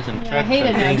trailers and I trucks. hate it.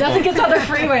 and It things doesn't go- get to other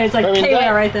freeway. It's like I mean, K that-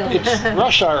 right there. It's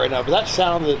rush hour right now, but that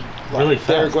sounded like Really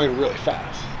they're fast. going really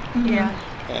fast. Yeah.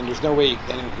 And there's no way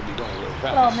anyone could be going really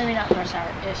fast. Well, maybe not rush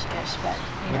hour-ish, but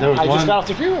you know. There was I just one. got off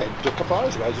the freeway a couple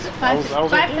hours ago. I was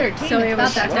like, 5:13. So it It's about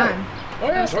was that slow. time. Oh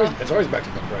yeah, it's always back to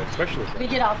the right, especially with We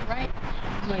get off right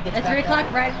When it gets at back 3 up.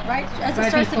 o'clock, right as it Right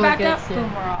starts to before it back up. gets, yeah.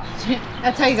 Boom, we're off.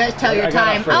 That's how you guys tell your I got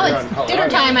time. off further Oh, on it's Colorado. dinner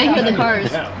time. I hear the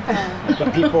cars. Yeah.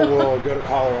 But people will go to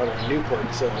Colorado and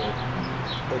Newport, so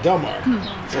or Del Mar.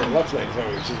 So the left lane is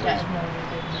always just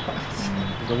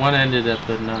The one ended up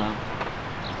in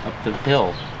up the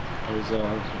hill. It was it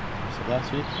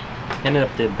last week. Ended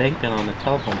up the embankment on the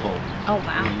telephone pole. Oh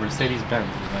wow. Mercedes Benz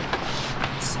was like,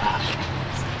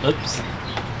 oops.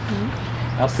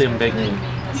 Up the embankment.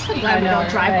 I'm so glad we don't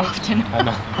drive often. I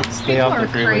know. Stay People off are the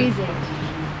freeway. crazy.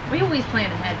 We always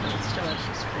plan ahead, but still, it's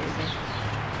just crazy.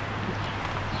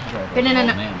 Drive Been in like an,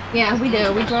 an old man. yeah, we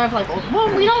do. We drive like old.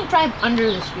 Well, we don't drive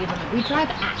under the speed limit. We drive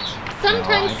at. Sometimes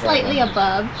No, I drive slightly under.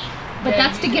 above, but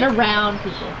that's to get around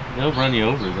people. They'll run you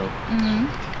over though.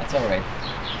 That's all right.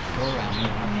 Go around.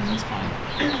 I mean, that's fine.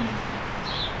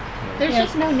 There's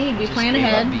just no need. We Just plan gave up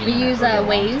ahead. being We in that use hurry a long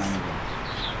Waze. time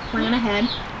ago. Plan ahead.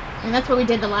 And that's what we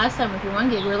did the last time with your one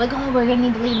gig. We were like, oh, we're gonna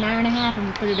need to leave an hour and a half, and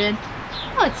we put it in.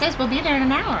 Oh, it says we'll be there in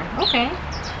an hour. Okay.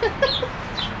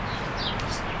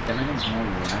 Everything's more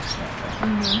relaxed that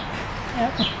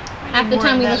way. Half the More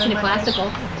time we of that listen to on Monday. classical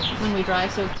when we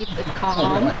drive, so it keeps us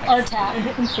calm. Or tap.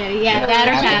 And steady. Yeah, that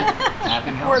or tap.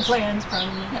 Tapping Or helps. plans,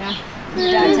 probably. Yeah. Do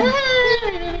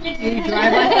you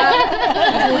drive like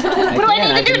that? What do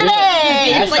I need to do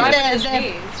today? It's like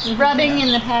Jeez. the rubbing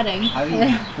and the patting. I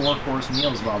eat 4-course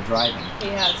meals while driving. He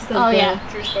has. Oh yeah.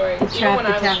 True story. Even trap when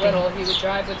the I was tapping. little, he would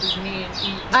drive with his knee and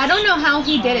eat. I don't know how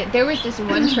he did it. There was this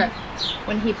one trip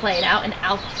when he played out in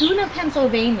Altoona,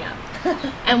 Pennsylvania.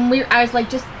 And I was like,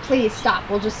 just please stop.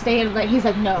 We'll just stay in. Like, he's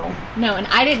like, no. And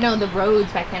I didn't know the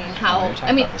roads back then and Oh, how. you're talking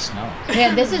I mean, about the snow.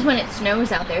 yeah, this is when it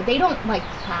snows out there. They don't like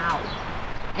plow,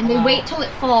 and they wait till it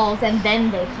falls and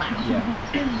then they plow.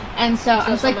 Yeah. And so I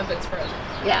So was some like, of it's frozen.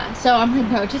 yeah. So I'm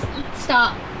like, no, just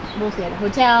stop. We'll get a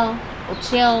hotel. We'll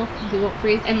chill. We won't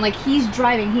freeze. And like he's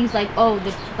driving. He's like, oh,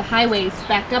 the highway's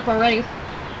backed up already.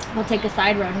 We'll take a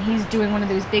side road. And he's doing one of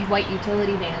those big white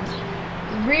utility vans,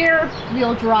 rear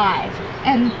wheel drive,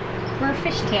 and we're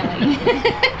fishtailing.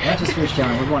 Not just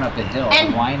fishtailing, we're going up the hill,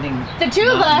 And winding the two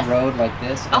of mountain us, road like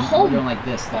this. a whole we're going like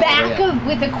this. the whole back way up. of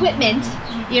with equipment.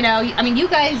 You know, I mean, you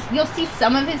guys, you'll see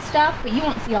some of his stuff, but you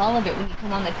won't see all of it when you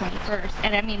come on the 21st.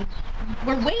 And I mean,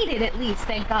 we're weighted at least,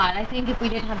 thank God. I think if we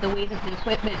didn't have the weight of the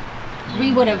equipment,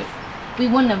 we wouldn't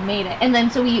have made it. And then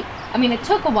so it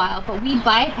took a while, but we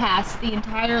bypassed the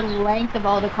entire length of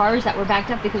all the cars that were backed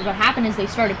up, because what happened is they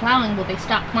started plowing. Well, they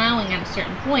stopped plowing at a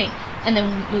certain point and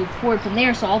then moved forward from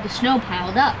there, so all the snow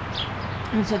piled up.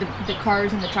 And so the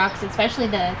cars and the trucks, especially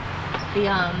the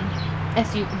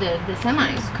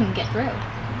semis, couldn't get through.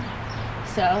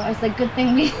 So I was like, good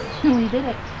thing we did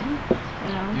it. You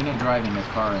know? You're not driving a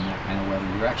car in that kind of weather.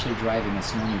 You're actually driving a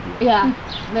snowmobile. Yeah,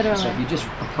 literally. So if you just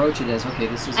approach it as, okay,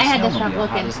 this is a I had to stop snowmobile.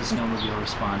 How looking. does a snowmobile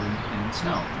respond in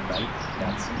snow, right?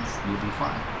 You'll be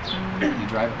fine. You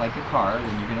drive it like a car,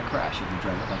 then you're going to crash. If you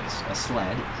drive it like a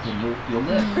sled, then you'll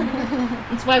live.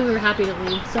 That's why we were happy to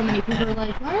leave. So many people were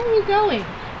like, where are you going?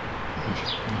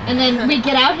 And then we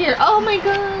get out here, oh my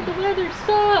God, the weather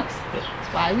sucks.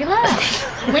 That's why we left.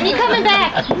 When you coming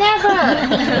back? Never.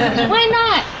 Why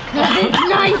not? Because it's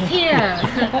nice here.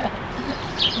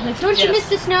 Like, don't you miss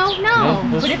the snow? No.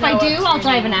 But if I do, I'll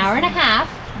drive an hour and a half,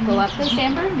 go up to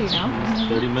San Bernardino.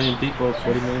 30 million people,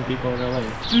 40 million people in LA.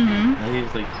 Mm-hmm. I think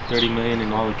it's like 30 million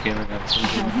in all of Canada.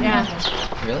 Yeah.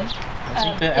 Really? I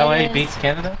think that LA beats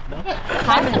Canada? No?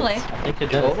 Possibly. I think it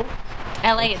does.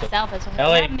 LA itself is one.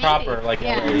 LA proper, like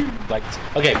LA, like,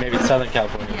 okay, maybe Southern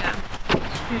California. Yeah.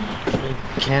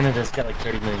 Canada's got like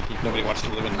 30 million people. Nobody wants to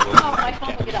live in the wilderness. Oh, my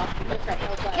phone will get off. That's right.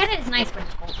 Canada's nice, but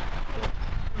it's cold.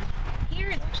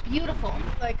 Here it's beautiful.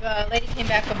 Like a lady came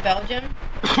back from Belgium,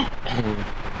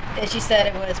 and she said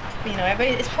it was, everybody,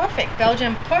 it's perfect.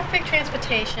 Belgium, perfect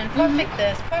transportation, perfect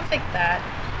this, perfect that.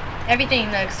 Everything,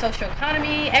 the social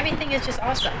economy, everything is just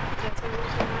awesome.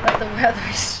 But the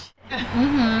weather's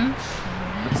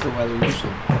What's the weather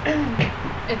usually?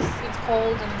 It's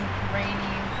cold and rainy.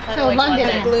 Kind So of like London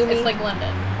is gloomy. It's like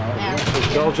London. Is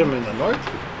Belgium in the north?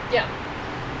 Yeah.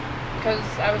 Because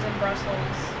I was in Brussels a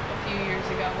few years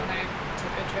ago when I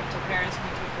took a trip to Paris and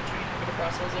we took the train over to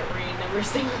Brussels. It rained every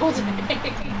single day. I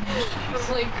was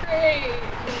like, great.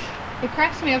 It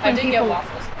cracks me up I when did people. get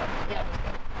waffles though. Yeah, it was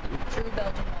good. True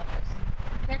Belgian waffles.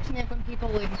 It cracks me up when people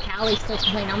in Cali still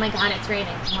complain, oh my God, it's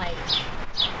raining. I'm like,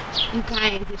 you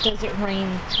guys, it doesn't rain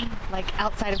like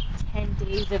outside of 10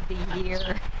 days of the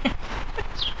year.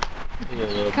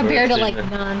 Compared to like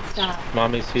non-stop.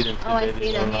 Mommy's feeding two Oh, I babies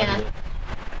see them, on yeah. Monday.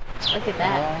 Look at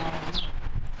that.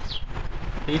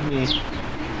 Feed me.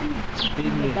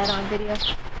 Feed me. Put that on video.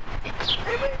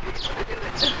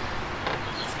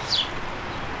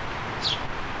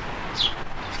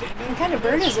 What kind of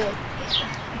bird is it?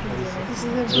 Is it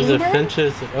a These are bluebird?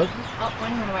 finches. Oh, Oh,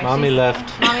 one went away. Mommy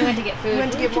left. Mommy went to get food.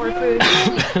 Went to get more food.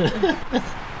 What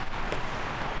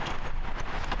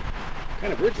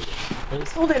kind of bird is it?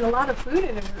 It's holding a lot of food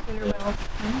in her mouth.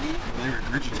 They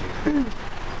regurgitate.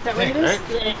 Is that what it is?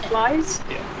 Flies?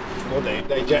 Yeah. Well, they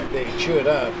chew it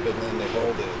up and then they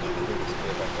hold it and then they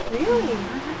spit it back out. Really?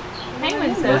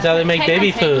 Penguins. That's how they make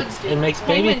baby food. It makes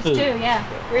baby Penguins food. too, yeah.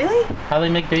 Really? How they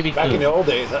make baby Back in food? the old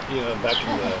days, back in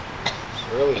the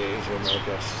early days when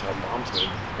that's how moms made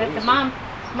That's babies. the mom.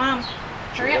 Mom.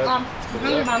 Hurry up, Mom.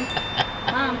 Hurry, Mom.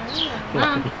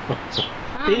 Mom.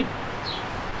 Beep.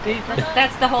 Beep.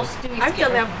 That's the whole Stewie I've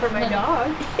done that for my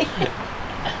dog.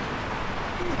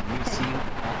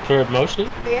 For emotion?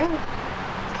 Yeah.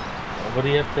 What do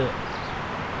you have to?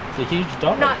 It's a huge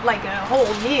dog. Not like a whole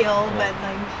meal, but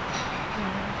like.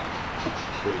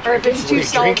 Or if it's too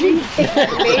salty, maybe.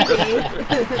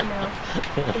 No.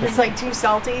 If it's like too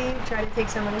salty, try to take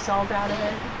some of the salt out of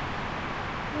it.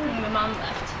 My mom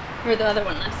left. Or the other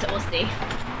one left, so we'll see.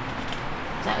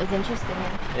 That was interesting.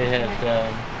 They had.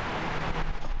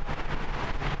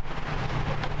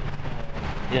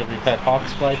 Yeah, we've had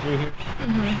hawks fly through here.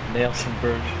 Mm-hmm. Nail some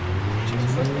birds.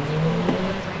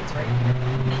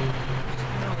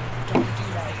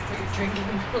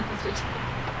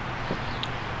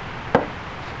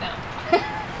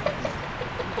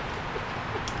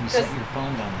 You set your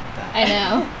phone down like that. I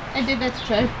know. I did that to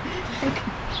try.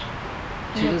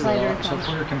 She does a lot. So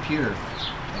put her computer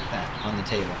like that on the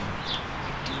table.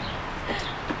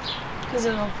 Because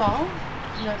it'll fall?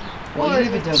 Well,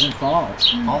 even if it doesn't fall,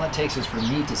 all it takes is for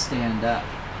me to stand up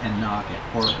and knock it,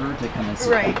 or her to come and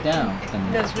sit Right. back down.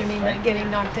 And Does we mean like getting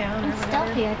knocked down or whatever?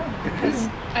 Stealthy, I don't know. Because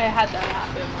I had that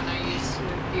happen when I used to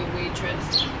be a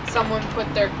waitress. Someone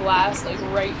put their glass like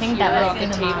right think here that on was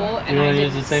the the mom. table, You and I wanna use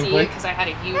didn't the same see plate? it because I had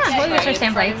a huge Yeah, we'll use our tray in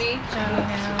same front of plates. me,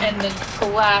 and the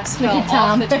glass Look fell at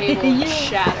Tom. off the table and Yes.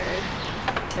 shattered.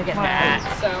 Look at that.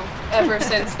 So ever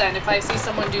since then, if I see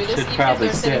someone do this, Should even if probably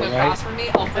they're sitting sit, across right? from me,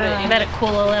 I'll put it in. Let it cool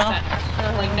a little.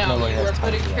 I'm like, no, Nobody you has were time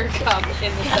putting for your cup in the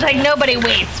center. Like nobody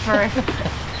waits for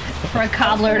a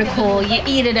cobbler to cool. You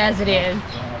eat it as it is.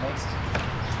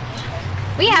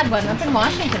 We had one up in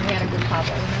Washington. We had a good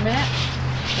cobbler. Remember that?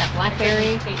 That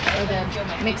blackberry or the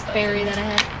mixed berry that I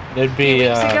had. There'd be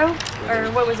Weeks ago, or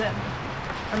what was it?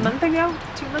 A month ago?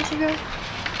 2 months ago?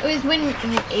 It was in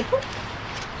April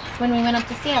when we went up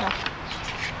to Seattle.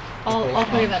 All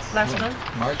three of us. Last month?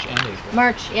 March and April.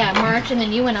 March, and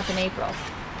then you went up in April.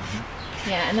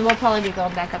 Yeah, and then we'll probably be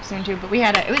going back up soon too. But we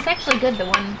had it was actually good. The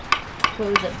one, what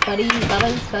was it?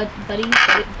 Bubba's?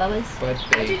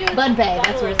 Bud Bay.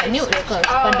 That's where it is. I knew it was close.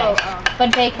 Bud Bay.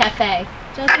 Bud Bay Cafe.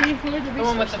 Justin, you've heard the The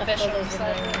one with the research fish stuff on the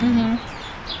side. Mm-hmm.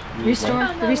 Restore?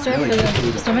 The restore for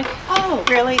the stomach? Oh,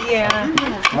 really? Yeah. A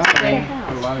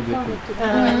lot of good food.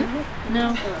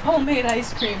 No. Homemade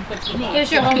ice cream puts the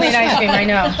Here's your homemade ice cream, I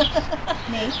know.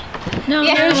 No.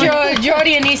 Yeah. Here's your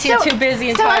Jody and Nisi are too busy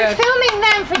and So I'm tired. filming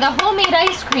them for the homemade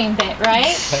ice cream bit,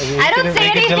 right? I don't say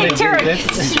anything to her.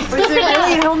 Was it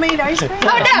really homemade ice cream?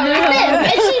 Oh no,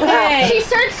 it is. And she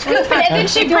starts scooping it, and then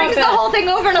she brings the whole thing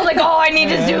over, and I'm like, oh, I need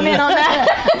to zoom in on that.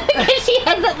 Because she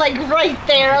has it like right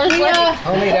there. I was like,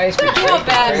 Homemade ice cream.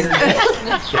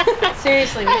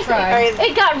 Seriously, we tried. Alright,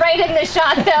 it got right in the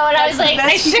shot though, and I was like, I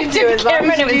best you can shifted do the as long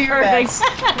camera, as and it you was do your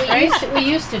perfect. We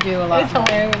used to do a lot. It's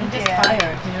hilarious. I'm just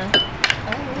tired, you know.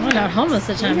 We're not home most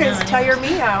of the you time guys now. tire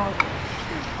me out. I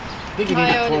think you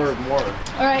need to pour more.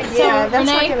 All right, so Yeah, that's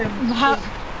not Renee, gonna-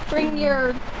 bring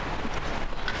your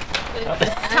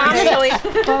Tom is always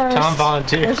Tom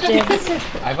volunteers.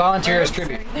 I volunteer as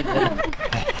tribute.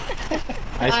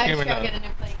 Ice cream or gotta no? get a new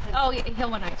plate. Oh, he'll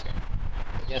want ice cream.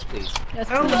 Yes, please. Oh,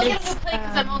 I'll get a it's, new plate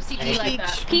because I'm OCD like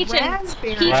that. Peach and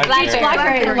raspberry. blackberry.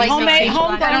 Blackberry. Homemade, I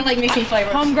don't like mixing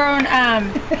flavors. homegrown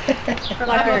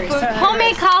blackberries.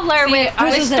 Homemade cobbler with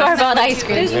store-bought ice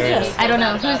cream. Whose was this? I don't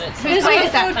know. Whose like was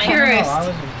a that? food purist.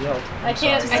 I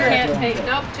can't take it.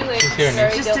 Nope, too late. Here,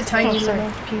 Very Just a guilty. tiny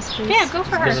little piece, please. Yeah, go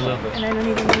for Just a her. little bit. And I don't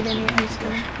even need any ice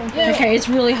cream. Thank you. Okay, it's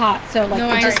really hot, so like No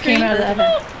it ice just came cream? out of the oven.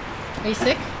 Are you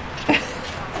sick?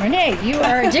 Renee, you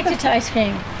are addicted to ice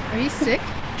cream. Are you sick?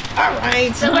 All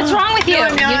right. So what's wrong with you? No,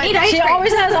 I'm You not. need ice She cream.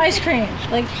 always has ice cream.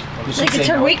 Like she it's say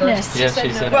her no weakness. Yes,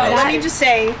 she said Well, that. let me just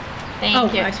say, Thank Oh,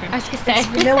 you. ice cream. I was gonna say.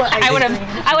 vanilla ice I would cream.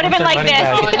 have been Wants like her this.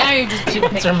 money back. Now you're just She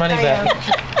wants her money I back.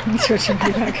 Switching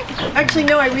me back. Actually,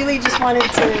 no, I really just wanted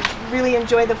to really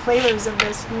enjoy the flavors of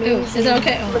this amazing is it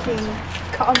okay? Oh. looking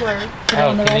cobbler. Oh, can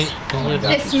you leave The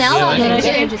that? smell of Yeah, it,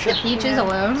 yeah. too, just the peaches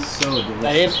alone. So I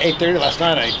delicious. ate 8:30 last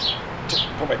night. I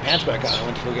put my pants back on. I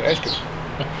went to go get ice cream.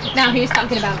 Now he's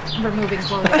talking about removing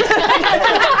clothes. Theme of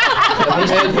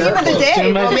the day.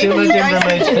 Too Well, much maybe you guys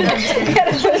information.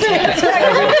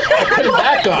 Put it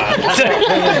back on.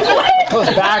 Put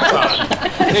it back on.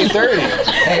 8:30.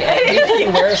 Hey,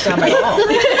 he wears some at all.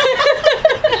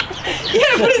 Yeah,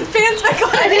 put his pants back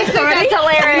on. That's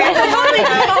hilarious.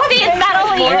 See, it's not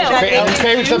only you. I was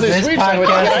craving something This sweet. So I went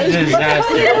to get podcast ice is a cream.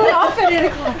 disaster. We're off at 8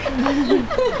 o'clock.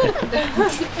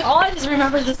 All I just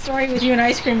remember is the story with you and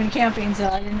ice cream and camping, so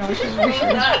I didn't know what you were.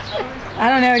 I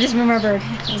don't know. I just remembered.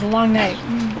 It was a long night.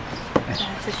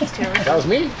 That was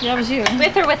me. That was you.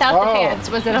 With or without the pants?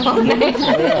 Was it a long night?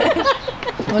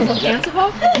 Was there pants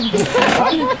involved?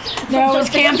 No, it was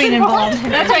camping involved.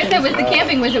 That's what I said. Was the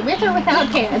camping? Was it with or without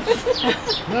pants?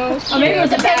 No. Or maybe it was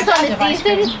depends on the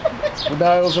season. Well,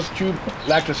 no, it was just two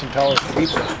lactose intolerant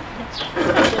people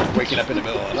waking up in the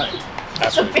middle of the night.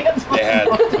 After they had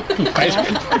ice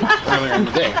cream earlier in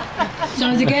the day. So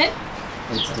is it good?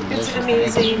 It's It's delicious.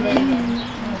 amazing.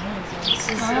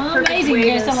 Oh, amazing. You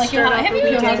guys sound like you're hot. Have you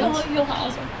been to your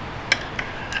house?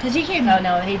 Because he came. Oh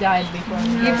no, he died before.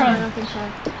 You're from.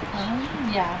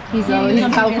 Yeah. He's a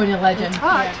California legend.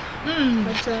 Hot.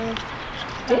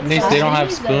 At least they don't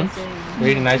have spoons. They're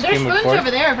eating ice There's cream with spoons fork.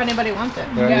 over there if anybody wants it.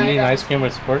 They're eating ice cream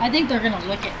with fork. I think they're gonna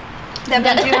lick it. That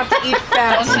means you have to eat Don't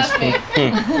fast. test me.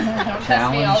 Don't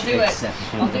test me. I'll Challenge do it.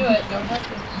 accepted. I'll do it. Don't test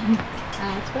me.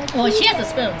 Well, she has a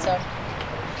spoon, so.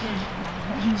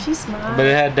 She's smart. But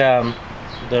it had the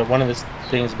one of the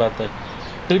things about the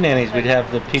food nannies. We'd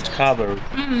have the peach cobbler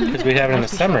because we'd have it in the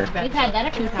summer, We've had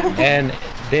that a few times. and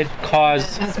it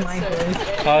caused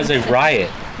a riot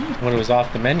when it was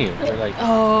off the menu. They're like,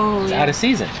 Oh. it's out of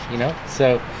season, you know.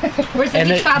 So Where's the and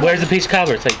peach cobbler? where's the peach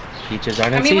cobbler? It's like peaches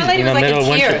aren't in I mean, one season, lady you know, was like middle of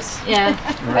in winter. tears. Yeah.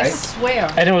 I Right?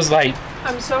 swear. And it was like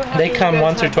I'm so happy. they you come guys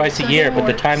once or have twice a this year, but the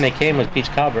award. time they came was peach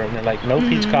cobbler, and they're like, no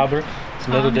peach cobbler. It's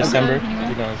middle of December,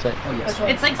 you know. It's like Oh, yes.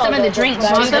 It's like some of the drinks.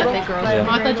 Martha, Yeah.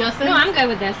 Martha, Justin. No, I'm good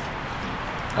with this.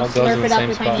 all goes slurp in the it up same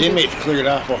with my spot. The inmates cleared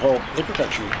off a whole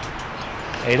apricot tree.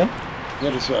 Ate them? Yeah,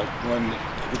 just one.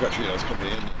 I forgot she was coming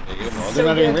in. And they ate them all. So They're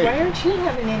not even good. Why ready. aren't you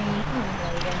having any?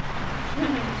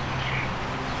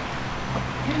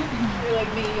 You're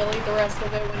like me, you'll eat the rest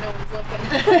of it when no one's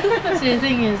looking. See, the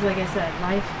thing is, like I said,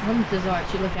 life, from dessert,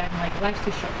 you look at it and like, life's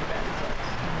too short for bad desserts.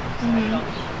 So I eat all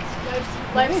the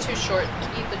desserts. Life's too short.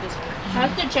 Eat the dessert.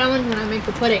 That's the challenge when I make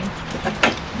the pudding.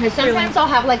 Because sometimes I'll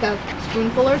have like a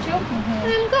spoonful or two,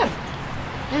 and I'm good.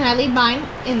 And I leave mine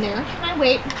in there, and I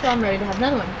wait until I'm ready to have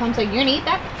another one. Tom's like, you're gonna eat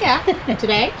that? Yeah.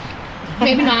 Today?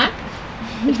 Maybe not.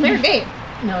 It's fair game.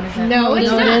 No, it isn't. No, it's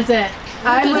not. it isn't.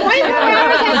 I'm with you.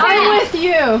 I'm with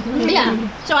you.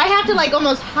 Yeah. So I have to like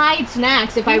almost hide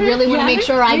snacks if I really want to make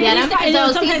sure I get them. And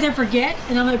then sometimes I forget,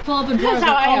 and I'm like pull up and pour. That's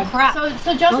how I am. crap.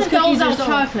 So Justin cookies doles are out so-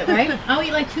 chocolate, right? I'll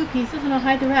eat like 2 pieces and I'll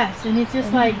hide the rest. And it's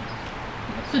just like,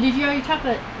 so did you already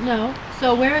chocolate? No.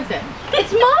 So where is it?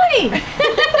 It's mine!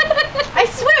 I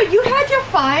swear, you had your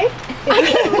 5. I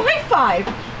get my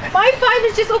 5. My 5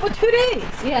 is just over 2 days.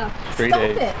 Yeah. 3 Stop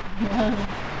days. it.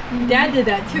 Dad did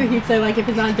that too. He'd say like if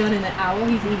it's not done in an hour,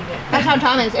 he's eating it. That's how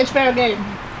Tom is. It's fair game.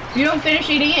 You don't finish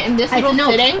eating it in this little no,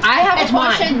 sitting. I have it's a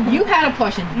portion. mine. You had a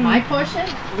portion. My portion.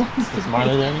 Is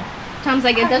Marley there? Tom's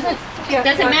like, it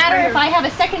doesn't matter if I have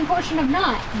a second portion or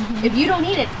not. If you don't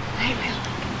eat it, I will.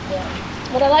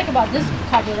 What I like about this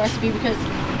cobbler recipe, because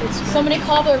it's so many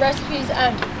cobbler recipes,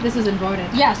 and this is embroidered.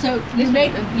 Yeah, so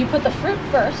you put the fruit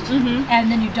 1st,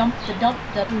 and then you dump the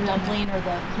dumpling or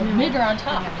the midder on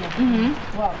top.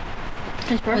 Well,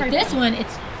 it's perfect. with this one,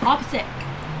 it's opposite.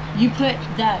 You put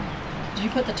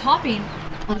the topping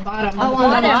on the bottom,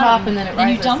 on the top, and then it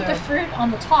rises. you dump the fruit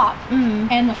on the top,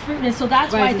 and the fruit, and so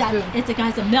that's why Rises it's a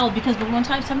guys a meld, because the one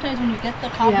time sometimes when you get the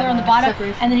cobbler on the a bottom,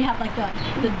 separation. and then you have like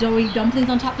the doughy dumplings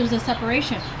on top, there's a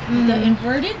separation. The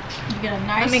inverted, you get a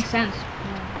nice. That makes sense.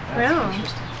 Wow.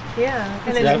 Yeah.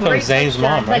 And That's from great Zane's texture.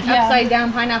 mom, right? Like upside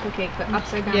down pineapple cake, but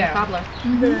upside down cobbler.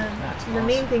 The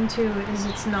main thing too is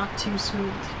it's not too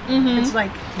sweet. It's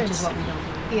like Which is what we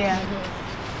don't do. Yeah.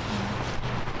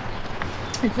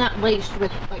 It's not laced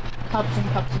with like cups and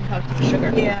cups and cups of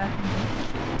sugar. Yeah.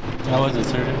 How was it,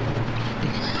 sir?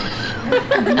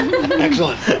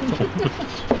 Excellent.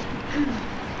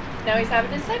 Now he's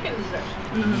having his second dessert.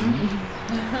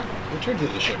 Return to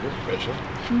the sugar, Rachel.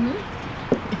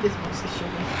 It is mostly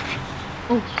sugar.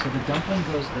 So the dumpling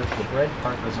goes, the bread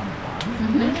part goes on the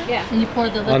bottom? Yeah, and you pour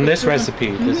the liquid On this fruit.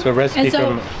 recipe, this is a recipe And so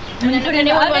from. when you put it in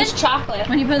the Anyone oven, wants chocolate.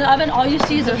 when you put it in the oven, all you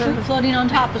see is the fruit floating on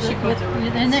top of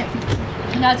it in there.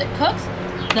 And as it cooks,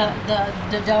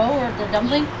 the dough or the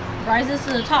dumpling rises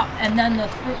to the top, and then the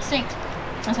fruit sinks.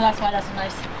 And so that's why that's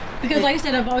nice. Because like I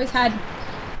said, I've always had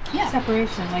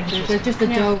Separation, like there's just a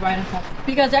dough right on top.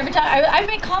 because every time I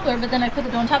make cobbler, but then I put the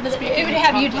dough on top of it. It would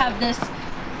have you'd have this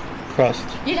Crust.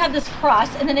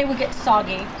 crust, and then it would get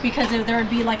soggy because there would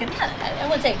be like I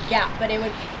wouldn't say a gap, but it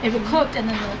would cook, and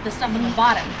then the stuff on the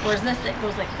bottom. Whereas this, it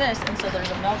goes like this, and so there's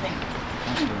a melting.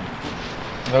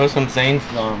 That was from Zane's.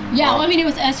 Yeah, well, I mean, it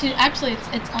was actually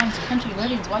it's on Country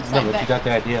Living's website. No, but you got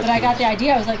the idea. But I got the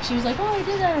idea. I was like, she was like, oh, I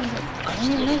did that. I was like, I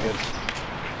didn't even know.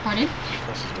 Pardon?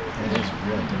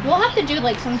 We'll have to do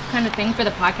like some kind of thing for the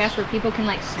podcast where people can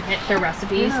like submit their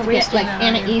recipes to get like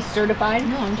Anna E certified.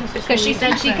 No, I'm just Because she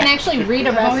said she can actually read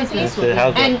a recipe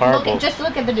How's and that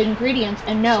look at the ingredients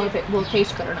and know if it will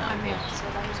taste good or not.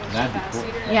 That'd be cool.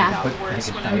 Yeah.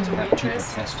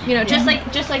 You know, just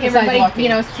like everybody, you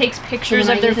know, takes pictures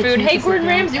of their food. Hey, Gordon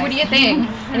Ramsay, what do you think?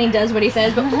 And he does what he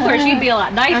says. But of course, you'd be a lot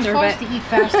I'm nicer. supposed But to eat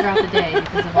fast throughout the day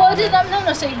because of Well, all it did that.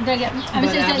 no. So they get. I was But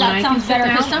gonna say when I that can sounds sit better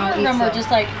down, because some I'll of eat them are some.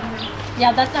 just like,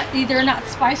 yeah, that's not either not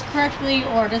spiced correctly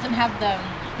or doesn't have the.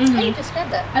 How do you describe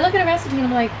that? I look at a recipe and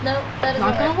I'm like, No, that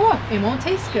not isn't gonna work. It won't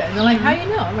taste good. And they're like, how you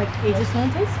know? I'm like, it just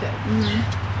won't taste good.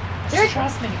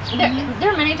 Trust me.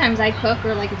 there are many times I cook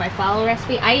or like if I follow a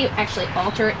recipe, I actually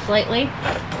alter it slightly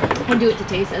and do it to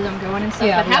taste as I'm going and stuff.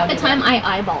 Yeah, but we all half the do time that.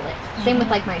 I eyeball it. Same with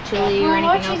like my chili We or were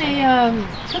anything watching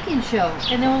else. a cooking show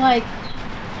and they were like,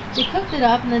 they cooked it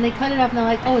up and then they cut it up and they're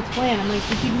like, oh, it's bland. I'm like,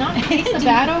 did you not taste the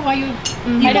batter while you?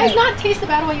 Do you guys not taste the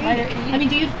batter while you eat it? I mean,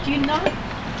 do you not?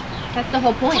 That's the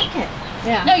whole point.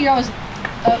 Yeah. No, you're always.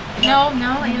 No,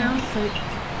 you know. So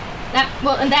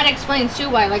And that explains too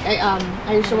why like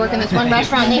I used to work in this one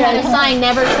restaurant and they had a sign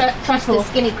never trust the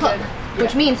skinny cook,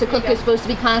 which means the cook is supposed to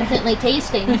be constantly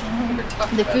tasting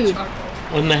the food.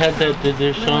 When they had that,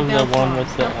 they're showing the one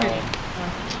with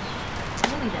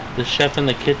the chef in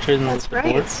the kitchen with the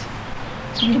board.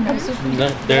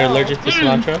 They're allergic to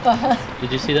cilantro.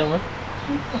 Did you see that one?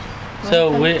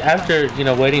 So after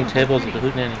waiting tables at the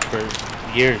Hootenanny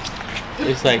for years,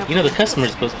 it's like the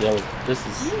customer's supposed to. Oh, this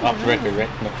is off the record, right?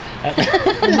 No.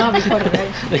 not recorded,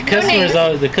 right?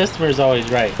 The customer's always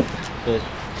right. but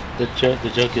the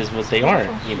joke is what they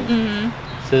aren't. You know.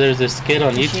 Mm-hmm. So there's a skit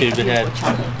on YouTube that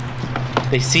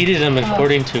had they seated them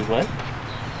according to what?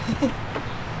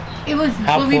 It was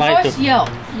How when polite reverse the- Yelp.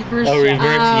 reverse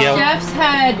Yelp. Chefs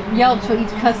had Yelp for each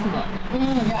customer.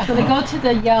 So they go to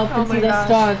the Yelp and see the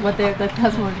stars, what the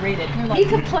customers rated. He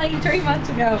complained 3 months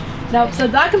ago. No, so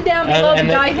knock him down below the and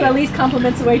guy the- who at least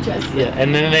compliments the waitress. Yeah,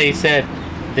 and then they said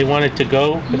they wanted to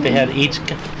go, but they had each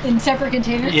In separate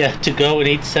containers? to go in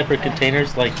each separate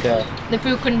containers, like The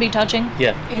food couldn't be touching. each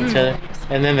other.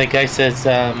 And then the guy says,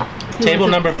 table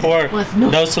number 4,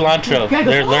 no cilantro.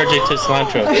 They're allergic to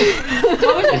cilantro.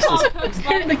 What was it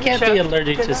called? They can't be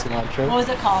allergic to cilantro. What was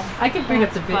it called? I can bring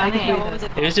up the video. I can bring it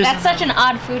up. It was just. That's such an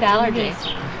odd food allergy.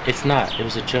 It's not. It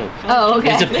was a joke. Oh,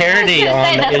 okay. It was a parody I was gonna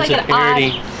say, on. that's It was like a an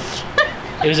parody.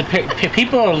 It was a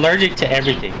people are allergic to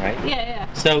everything, right? Yeah.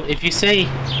 So if you say,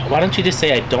 why don't you just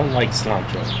say I don't like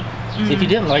cilantro? So if you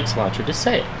didn't like cilantro, just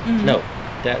say it. No,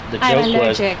 that the I'm joke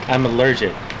was allergic. I'm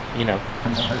allergic. You know.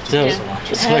 So it's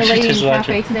I had a allergic lady to in the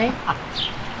cafe cilantro. today.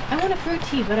 I want a fruit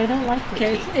tea, but I don't like fruit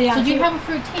Okay, tea. yeah, So do you so- have a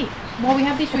fruit tea? Well, we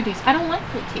have these fruit teas. I don't like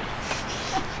fruit tea.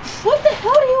 What the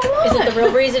hell do you want? Is it the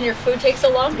real reason your food takes so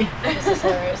long? This is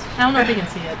hilarious. I don't know if you can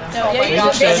see it though. No, yeah, you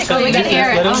Just- can just- basically just hear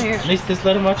it. let I'll him- hear it. At least just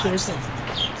let him watch everything.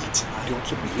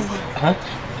 Huh?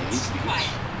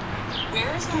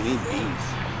 Where is You need beef.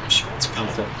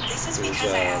 What's up? This is There's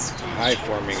because I asked. high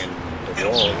forming in the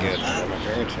wall again at my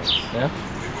parents' house. Yeah?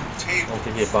 I'll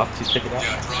give you a box, you take it out.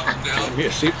 Give me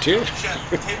a seat too.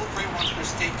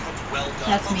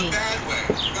 That's me.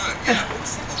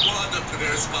 Up to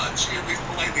their spot. She at least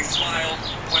politely smiled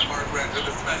when Margaret did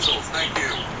the specials. Thank you.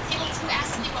 Table 2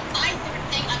 asked me what my favorite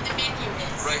thing on the menu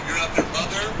is. Right, you're not their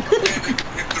mother. They can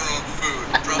pick their own food.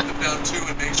 Drop them down too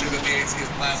and make sure that the AC is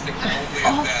plastic only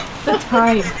of them. That's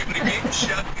right. Everybody, being a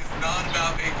chef is not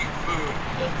about making food.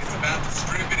 It's about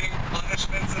distributing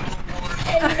punishments and rewards.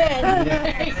 Amen.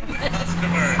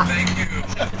 Customer, thank you.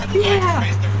 Yeah.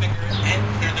 Raise their finger and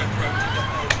clear their throat to get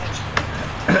no attention.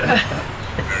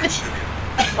 Very shitty.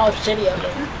 Oh, shitty of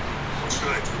it. What should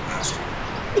I do, Master?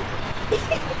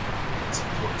 It's a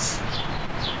voice.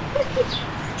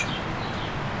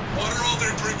 Water all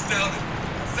their drinks down and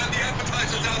send the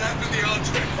appetizers out after the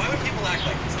entree. Why would people act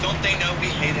like this? Don't they know we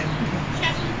hate it?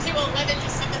 Chef Table 11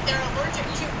 just said that they're allergic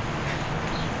to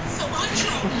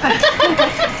cilantro.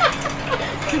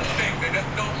 Such thing. They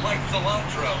just don't like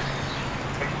cilantro.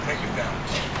 Take it down.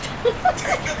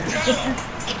 Take it down.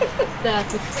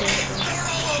 That's hysterical. Start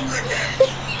all over again.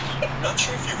 Not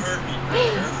sure if you heard me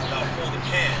earlier about holding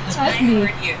hands. That's me.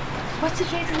 you. What's the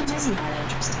change in the menu?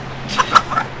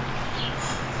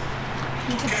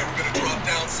 Okay, we're gonna drop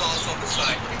down sauce on the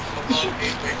side. Above, a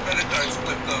Benedict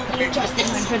split though. Justin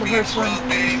went for the first one.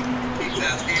 Keeps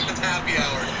asking if it's happy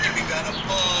hour. Giving that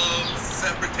above.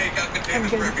 Separate takeout containers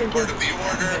for every part of the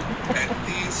order. And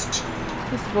these two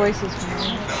His voice is do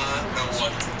familiar. not know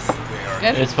what to do.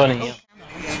 They are It's funny. Yeah.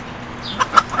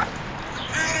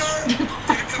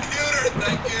 Computer,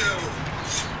 thank you.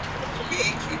 We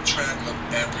keep track of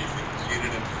everything, feed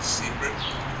it into a secret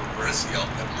reverse Yelp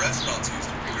that restaurants use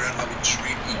to figure out how we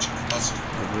treat each customer.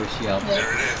 Reverse Yelp.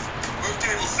 There it is. Move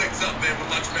table 6 up, they have a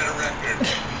much better record.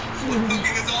 What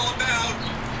cooking is all about.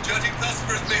 Judging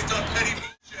customers based on petty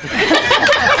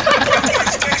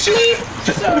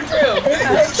So true.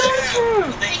 So true.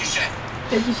 Thank you, Chef.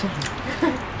 Thank you, Chef.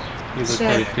 You look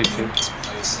at his picture. This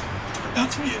place is about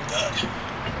to be a dud.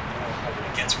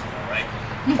 It gets me, all right?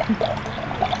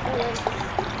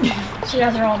 She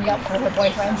has her own Yelp for her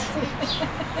boyfriends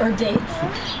or dates.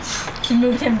 She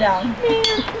moved him down.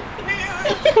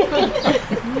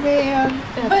 Man.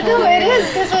 But no, it is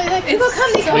because like people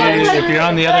come to If you're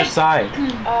on the other side.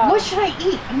 what should I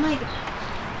eat? I'm like,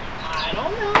 I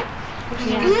don't know.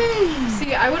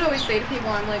 See, I would always say to people,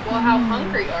 I'm like, well, how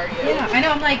hungry are you? yeah, I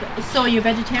know. I'm like, so you're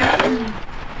vegetarian?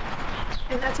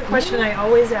 And that's a question I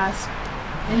always ask.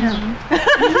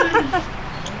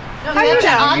 No, that's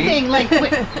an odd thing. Like,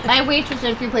 I waitressed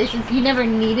at a few places. You never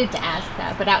needed to ask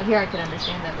that, but out here I could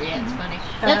understand that. But yeah, it's funny.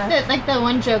 That's the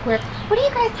one joke where, what do you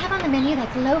guys have on the menu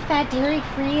that's low fat, dairy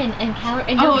free, and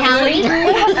no calories?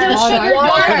 Water.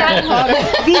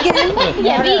 Vegan.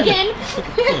 Yeah,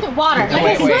 vegan. Water. No,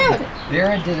 Like, wait.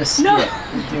 Vera did a skit.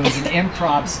 It was an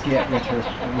improv skit with her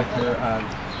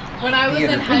When I was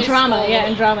theater in high drama, school, yeah,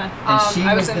 in drama. and she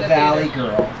I was was in the the Valley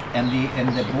theater. girl, and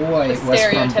the boy The was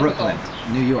from stereotypical. Brooklyn,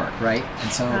 New York, right?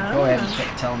 And so go ahead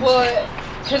and tell them. Well,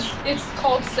 because it's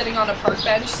called sitting on a park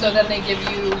bench, so then they give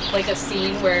you like a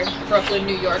scene where Brooklyn,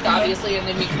 New York, obviously, and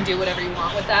then you can do whatever you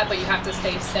want with that, but you have to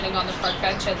stay sitting on the park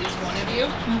bench, at least one of you.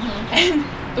 And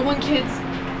the one kid's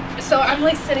So I'm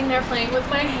like sitting there playing with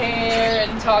my hair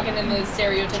and talking in the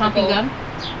stereotypical. Chomping gum?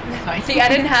 Sorry. See, I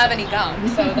didn't have any gum,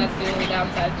 so that's the only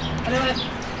downside. And I went,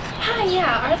 hi,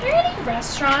 yeah, are there any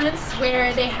restaurants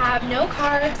where they have no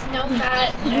carbs, no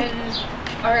fat,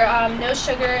 or no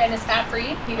sugar and it's fat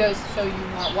free? He goes, so you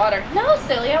want water? No,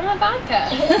 silly, I want vodka.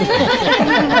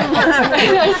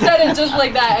 I said it just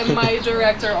like that, and my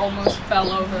director almost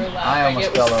fell over laughing. I almost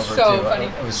it fell was over so too. funny.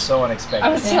 It was so unexpected. I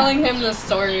was telling him the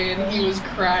story, and he was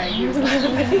crying. He was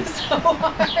laughing so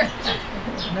hard.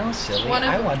 No, silly. One of-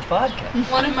 I want vodka.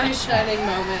 One of my shining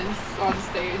moments on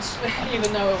stage,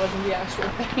 even though it wasn't the actual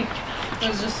thing. It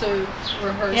was just a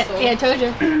rehearsal. Yeah, I told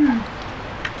you.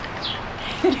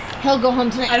 He'll go home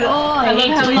tonight. I love ate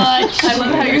how too you- much. I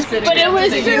love how you're sitting But there it was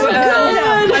thinking too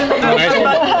about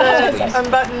good.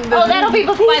 Unbutton the. Oh, that'll be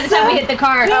by the time we hit the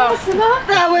car. That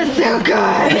was so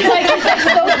good.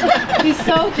 He's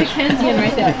so Dickensian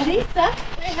right there. Lisa,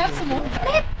 I have some more.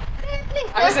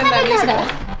 I was in that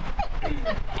musical.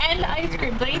 And ice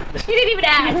cream, please. You didn't even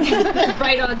ask.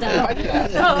 Right on time.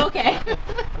 Oh, okay.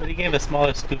 But he gave a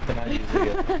smaller scoop than I usually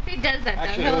get. He does that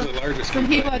Actually, though. it was the largest. Some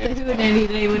people at the Hootenanny,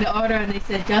 they would order and they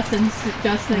said, Justin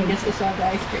gets to shove the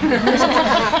ice cream.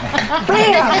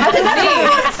 Bam! I did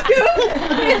not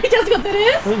scoop. Just goes, it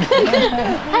is?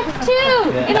 That's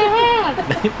two and a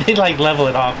half. They like level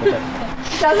it off with it.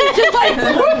 Justin's just like,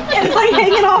 whoop, and it's like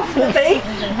hanging off the thing.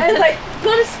 And it's like,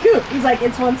 not a scoop. He's like,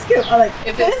 it's one scoop. I'm like,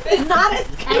 If this it's is not a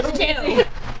scoop. That's two.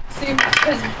 See,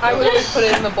 because I would always put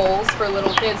it in the bowls for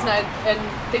little kids, and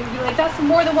they'd be like, that's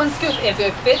more than one scoop. If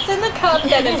it fits in the cup,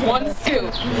 then it's one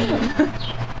scoop.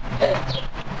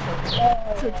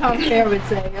 So Tom Fair would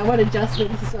say, I wanted Justin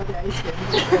to shove the ice cream.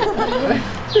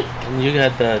 And you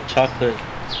got the chocolate,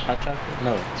 hot chocolate?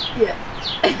 No, Yeah.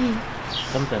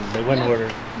 something. They wouldn't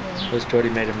order. Those Jordy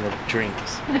made them the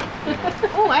drinks.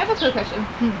 Oh, I have a quick question.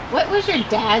 What was your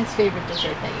dad's favorite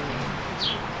dessert that you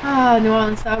made? Ah, New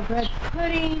Orleans style bread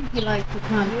pudding. He liked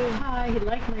pecan pie. He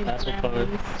liked my Apple pie.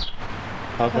 brownies.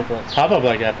 Papa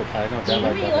like apple pie. No, Dad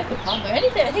Maybe you like like the apple pie. combo.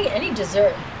 Anything, I think any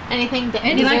dessert. Anything?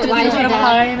 He liked why is your what dad?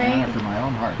 pie I Honor made. from my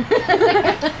own heart.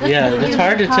 Yeah, it's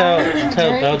hard to tell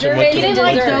Belgium what He to didn't do.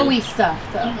 like doughy stuff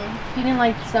though. He didn't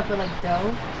like stuff with like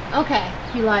dough. Okay.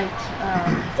 He liked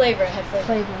Flavor, it had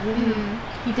flavor. flavor.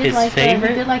 He did His like favorite?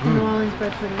 he did like the New Orleans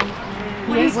bread pudding.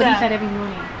 What He is ate what he that? had every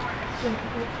morning.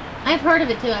 I've heard of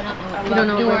it too. I don't know. You don't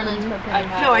know New bread Orleans pudding? bread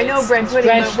pudding. No, I know bread pudding,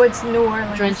 but what's New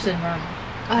Orleans? Drenched in rum.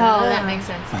 Oh, that makes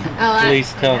sense. Oh,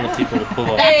 Please telling the people to pull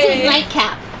up. that's his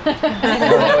nightcap. No,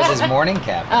 that was his morning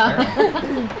cap.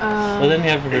 Well, then you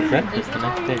have it for breakfast the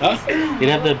next day. You'd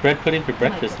have the bread pudding for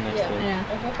breakfast the next day. Yeah.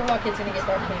 I hope our kids gonna get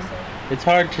that place. It's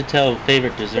hard to tell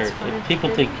favorite dessert. If people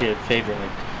think your favorite, like,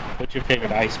 what's your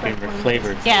favorite ice cream or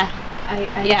flavor? Yeah. I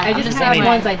I'm just the have same way.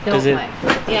 ones I Does don't it-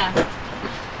 like. Yeah.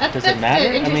 That's, Does it that's matter?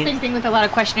 I the interesting mean- thing with a lot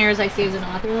of questionnaires I see as an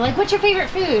author. They're like, what's your favorite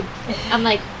food? I'm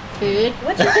like, food?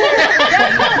 What's your favorite?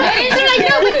 They're like,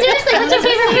 no, but seriously, what's your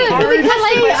favorite food? Because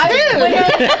like, food.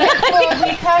 Well,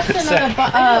 we cashed in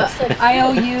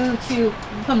IOU to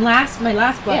from my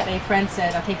last book. A friend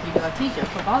said, "I'll take you to a teacher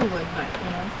for Bollywood night." You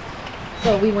know,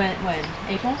 so we went when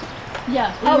April.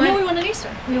 Yeah. We Oh, went- no, we went on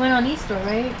Easter. We went on Easter,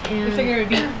 right? And We figured it would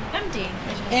be empty.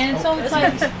 And so it's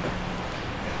That's like,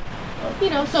 you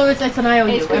know, so it's an IOU.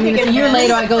 It's I mean, it's a good year friends.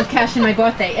 later. I go cash in my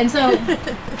birthday, and so we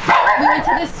went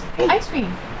to this ice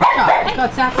cream shop. It's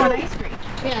called Saffron Ice Cream.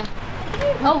 Yeah.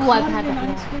 Oh, I've had that.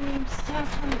 Ice cream,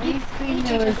 saffron ice cream.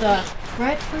 There was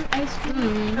breadfruit ice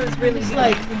cream. It was really It's good.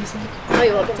 like, Oh,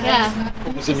 you're welcome. Yeah.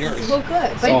 What was in yours? so good.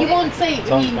 But Salt. you won't say, I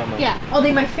Salt's mean, my mom. Yeah. oh,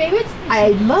 they my favorites? I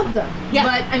love them. Yeah.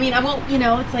 But, I mean, I won't, you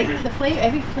know, it's like the flavor,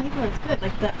 every flavor is good.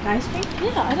 Like the ice cream.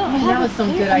 Yeah, I don't And have that a was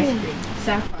some good ice favorite. cream.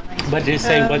 Saffron ice cream. But just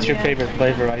say, what's your yeah. favorite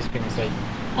flavor of ice cream? It's like,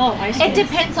 Oh, ice cream. It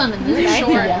depends on the mood. I Sure.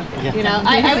 think. You know,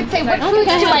 I would say, what I don't foods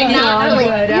think do I I have not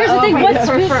any. really Here's the thing, what's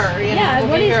food? prefer? You Yeah, know?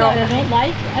 what is girl. what I don't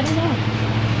like? I don't know.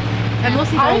 I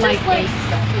mostly I don't just like like- baked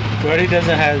stuff. Jordy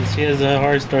doesn't have, she has a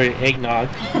horror story, eggnog.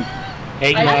 I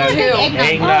Eggnog. do too.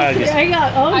 Eggnog is I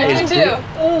got, oh, I my do too.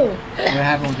 Oh. What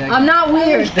happened with that? I'm not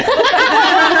weird.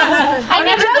 I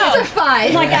never know. justified.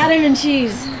 It's like Adam and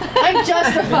cheese. I'm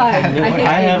justified. No, hate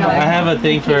eggnog. I have a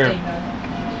thing hate for, eggnog.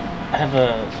 I have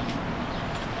a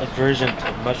aversion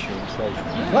to mushrooms. Like,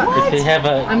 What? if they have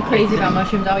a, I'm crazy about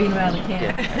mushrooms. I'll eat them out of the can.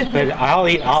 yeah. But I'll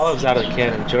eat olives out of the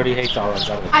can, and Jordy hates olives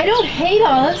out of the can. I don't hate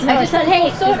olives. I just said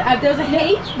hate. There's a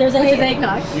hate. There's a Which is hate.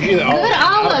 eggnog. Usually the Good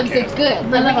olives, it's good.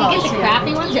 But like, you get the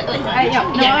crappy ones. No,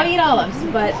 I'll eat olives,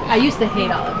 but I used to hate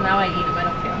olives. Now I eat them. I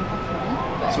don't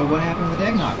care. So what happened with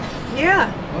eggnog? Yeah.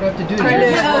 What do I have to do?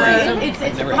 Kinda to is.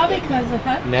 It's probably because of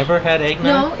that. Never had eggnog?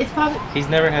 No, it's probably. He's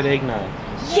never had eggnog.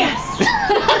 Yes!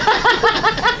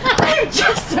 I'm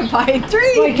justified.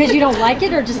 3. Wait, because you don't like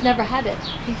it or just never had it?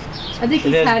 I think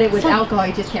he's had it with alcohol,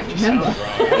 he just can't remember.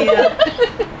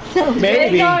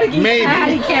 Maybe,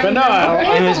 but no.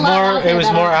 It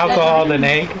was more alcohol than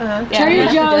egg.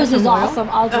 Trader Joe's is awesome.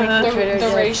 I'll drink the Trader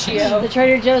Joe's. The ratio. The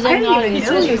Trader Joe's eggnog is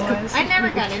really I never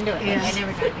got into it. I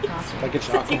never got into coffee. Like it's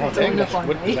alcohol and egg.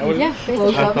 Is that what it Yeah, is?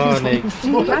 basically. Alcohol and egg.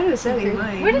 He kind of said he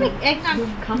might. Where did the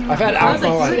eggnog come from? I've had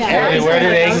alcohol and Hey, egg. where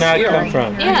did eggnog come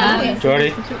from? Yeah. Jordy,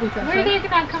 Where did the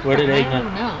eggnog come Where from? did I eggnog-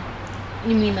 don't know.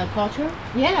 You mean the culture?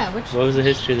 Yeah, which... what was the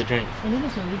history of the drink? I think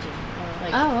it's Norwegian. Or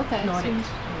like Oh, okay. Nordic.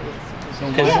 So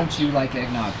why don't you like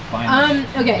eggnog?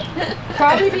 Okay.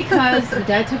 Probably because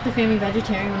Dad took the family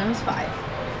vegetarian when I was 5.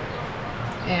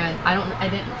 And I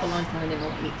didn't, for a long time, I didn't know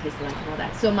what meat tasted like and all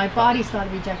that. So my body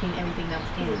started rejecting everything that was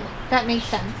animal. That makes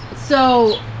sense.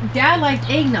 So Dad liked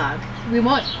eggnog. We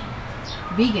weren't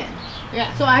vegan.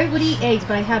 Yeah. So I would eat eggs,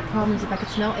 but I had problems. If I could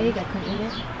smell egg, I couldn't eat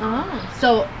it. Oh.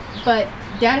 So, but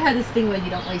Dad had this thing where you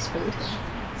don't waste food.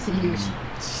 So you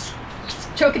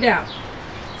choke it down.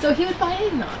 So he would buy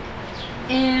eggnog.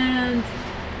 And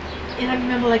I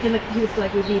remember like he was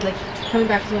like, we'd be like coming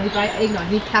back to when he'd buy eggnog,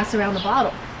 he'd pass around the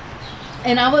bottle.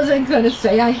 And I wasn't going to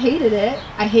say I hated it.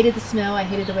 I hated the smell. I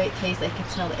hated the way it tasted. I could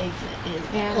smell the eggs in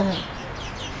it.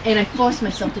 And I forced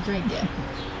myself to drink it.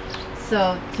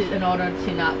 So in order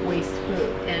to not waste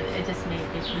food, and it just made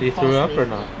it. You threw up or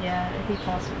not? Yeah, he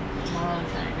forced me for a long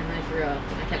time, and I threw up,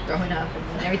 and I kept throwing up, and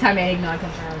then every time eggnog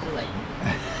comes around, I was just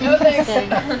like, No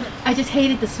thanks. I just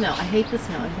hated the smell. I hate the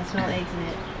smell. I can smell eggs in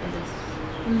it. It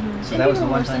just. So that was the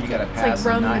one time you got a pass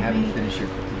on not having to finish your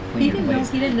clean your plate.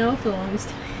 He didn't know for the longest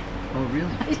time. Oh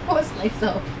really? I forced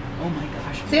myself. Oh my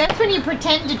gosh. See, that's when you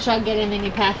pretend to chug it and then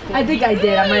you pass it. I think I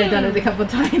did. I might have done it a couple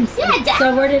times. Yeah, Dad.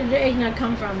 So where did the eggnog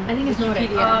come from? I think it's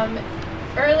Nordic.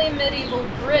 Early medieval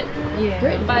Britain,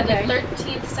 Yeah. by the okay.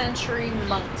 13th century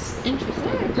monks.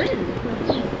 Interesting. Britain.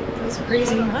 Those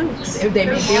crazy monks. They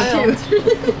made beer too.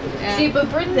 See, but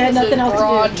Britain They had is nothing a else to do.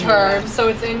 broad term, so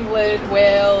it's England,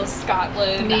 Wales,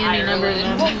 Scotland, Me and a number of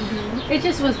Ireland. It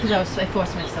just was because I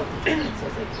forced myself to drink it, so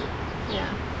it's like,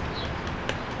 Yeah.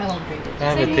 I won't drink it.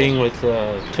 I have a thing with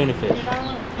tuna fish.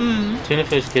 Mm. Tuna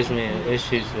fish gives me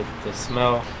issues with the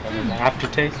smell and the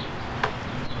aftertaste.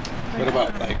 What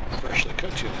about like freshly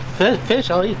cooked tuna?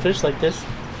 Fish, I'll eat fish like this.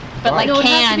 But like No, it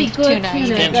has to be canned good tuna.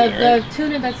 tuna. Canned The, tuna, the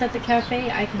tuna that's at the cafe,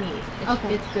 I can eat.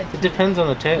 Okay. It's good. It depends on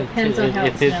the taste. Depends on how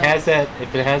If it it has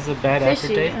if it has a bad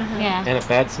Fishy, aftertaste Yeah. and a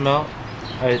bad smell,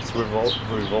 it's revolt.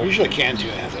 Usually canned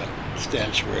tuna has a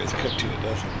stench, whereas cooked tuna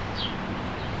doesn't.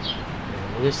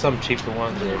 There's some cheaper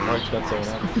ones that are more expensive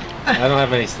than others. I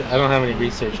don't have any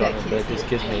research on it, but it just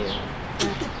gives me.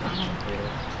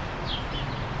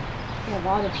 Yeah, a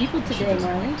lot of people today,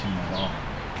 Marley.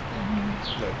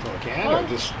 Like from a can or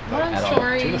just Long like,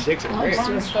 story. tuna sticks are great.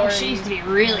 Long story. She used to be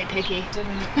really picky. Didn't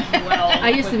end well. I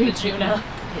used to with be the tuna.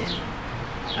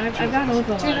 I've gotten over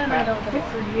a lot Tuna of and I crap. don't Good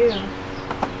get for you.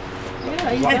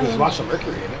 There's lots of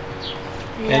mercury in it.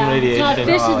 And radiation. So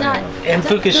fish is not. And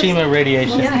Fukushima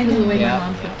radiation. Yeah, I knew the way Yeah. my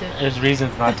mom cooked it. There's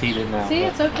reasons not to eat it now. See, but-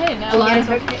 it's okay now. A lot of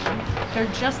They're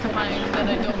justifying that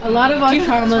I don't. A lot of our eat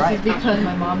traumas right. is because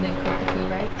my mom didn't cook the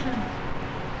food right.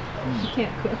 She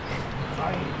can't cook.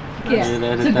 Sorry. Yeah, Yeah.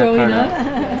 edit So that growing part up, out.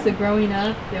 yeah, so growing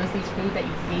up, there was these food that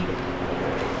you hated.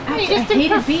 You I just didn't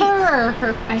hated beets. prefer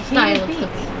her I style hated of beets.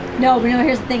 cooking. No, but no,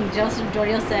 here's the thing.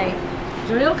 Jordy will say,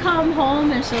 Jordy will come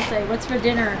home and she'll say, "What's for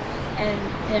dinner?"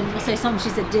 And we'll say something. She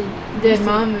said, "Did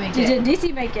Mom make it?" Did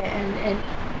DC make it?"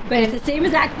 But it's the same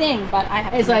exact thing. But I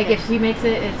have. It's to like make if she makes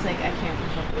it, it's like I can't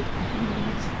cook her food.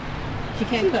 She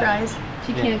can't She cook. tries.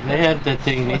 She Yeah, can't cook. they had that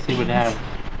thing Macy would have.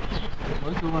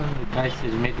 What was the one the guy said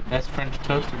he made the best French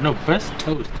toast? No, best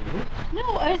toast.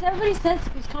 No, as everybody says,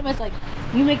 these comments like,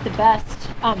 "You make the best."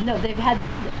 No, they've had.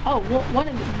 Oh, one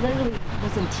of them literally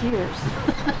was in tears.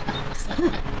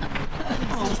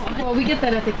 Well, we get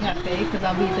that at the cafe because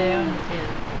I'll be there. And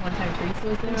one time Teresa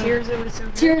was there. Tears, it was so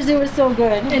good. Tears, it was so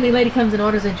good. And the lady comes and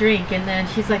orders a drink, and then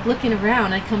she's like looking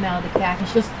around. I come out of the back, and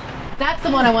she goes, "That's the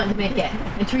one I wanted to make it."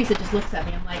 And Teresa just looks at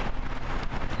me. I'm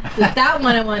like, "That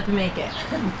one I wanted to make it."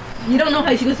 You don't know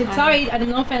how. She goes, "Sorry, I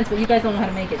didn't no offense, but you guys don't know how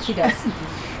to make it." She does.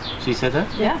 She said that?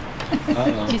 Yeah.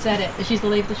 Uh-oh. She said it. She's the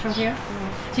lady with the short hair.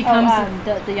 She Oh,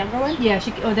 comes. the younger one. Yeah,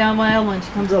 she down my other one. She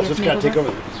comes. Girls and just gets gotta me take over.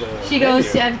 over the She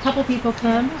goes. menu. A couple people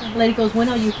come. The lady goes, "When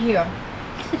are you here?"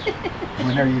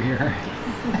 When are you here?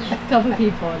 A couple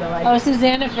people. They're like, Oh,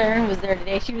 Susanna Farron was there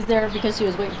today. She was there because she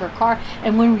was waiting for a car.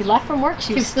 And when we left from work,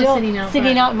 she was still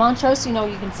sitting out in Montrose. You know,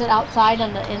 you can sit outside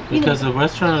on the. Because the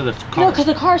restaurant or the car? No, because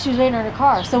the car. She was waiting on her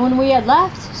car. So when we had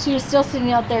left, she was still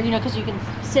sitting out there. You know, because you can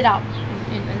sit out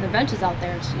and the benches out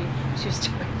there, and she was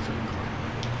doing food court.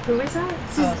 Who is that?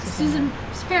 Susan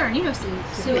Farron. You know Sue.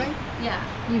 Yeah.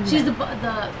 She's the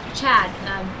Chad,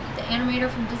 the animator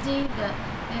from Disney. The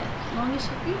longish.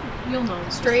 You'll know.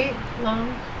 Straight,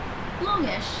 long,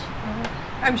 longish.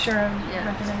 I'm sure.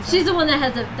 Yeah. She's the one that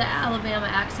has the Alabama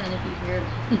accent. If you hear it.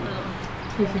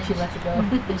 She lets it go.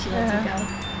 And she lets it go.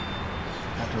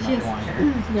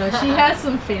 No, she has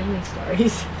some family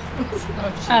stories.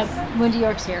 Wendy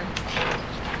York's here.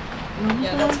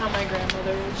 Yeah, that's how my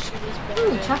grandmother was. She was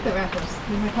born in. Chocolate wrappers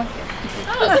in my pocket.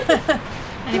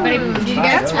 Anybody? Did you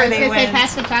guys? That's where they went. went.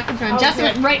 Pass the chocolates around. Justin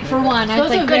went right for one. I was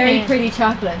Those like, are very good pretty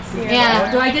chocolates.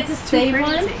 Yeah. Do I get to save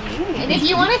one? And if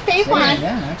you want to save one,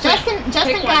 Justin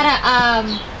got a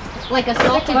like a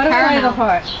salted Butterfly caramel.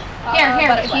 apart. Here,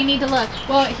 if you need to look.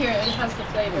 Well, here it has the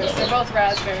flavors. They're both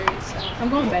raspberries. So. I'm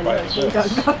going by there.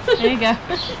 There you go.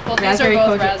 Well, these Raspberry are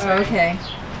both coated. raspberry. Oh, okay.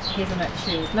 Hazelnut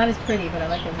shoes. Not as pretty, but I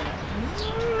like hazelnut.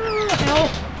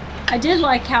 I did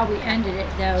like how we ended it,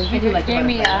 though. You gave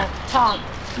me an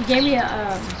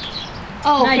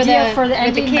idea for the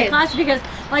ending of the class because,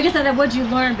 like I said, what'd you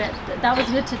learn? But that was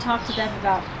good to talk to them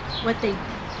about what they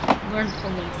learned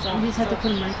from themselves. You just have to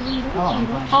put a mic in it.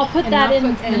 I'll put that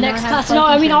in the next class. No,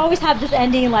 I mean, I always have this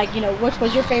ending, like, which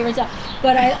was your favorite stuff.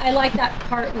 But I like that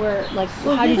part where, like,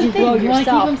 how did you grow yourself? You want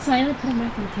to keep them silent, put a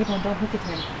mic on the table and don't hook it to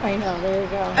him. I know, there you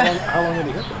go. How long did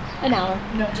he hear for? An hour.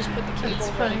 No, just put the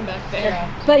keyboard running back there.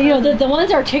 But, the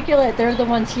ones articulate, they're the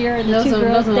ones here, and the Those two are-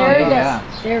 girls, those are they're long, the, yeah.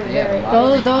 they're very.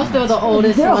 Those are the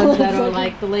oldest They're ones that old. are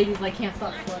like, the ladies like can't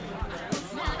stop sweating.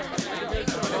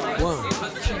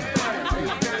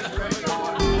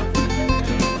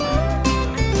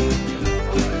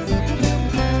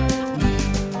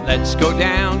 Let's go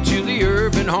down to the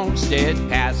urban homestead,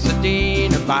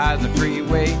 Pasadena by the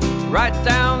freeway. Right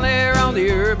down there on the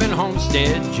urban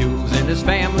homestead, Jules and his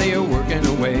family are working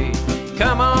away.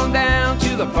 Come on down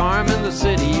to the farm in the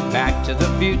city, back to the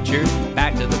future,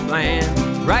 back to the plan.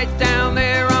 Right down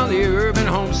there on the urban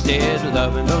homestead,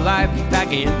 loving the life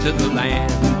back into the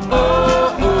land.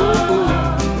 Oh, oh,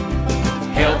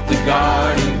 oh, help the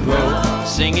garden grow.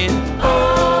 Singing,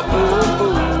 oh, oh,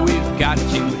 oh, we've got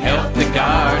to help the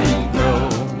garden grow.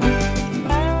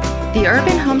 The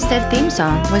Urban Homestead theme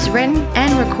song was written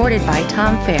and recorded by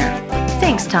Tom Fair.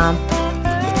 Thanks, Tom.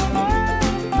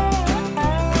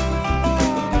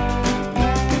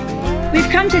 We've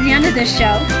come to the end of this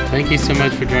show. Thank you so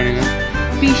much for joining us.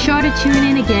 Be sure to tune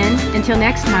in again. Until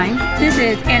next time, This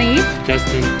is Annie's.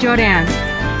 Justin. Jordan.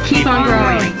 Keep on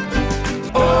growing.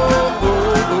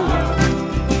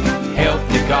 Help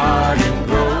the garden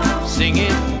grow.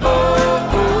 Singing, oh, oh,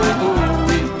 oh,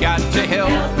 we've got to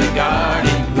help the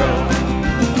garden grow.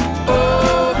 Oh,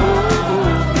 oh, oh,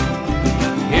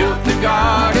 help the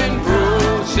garden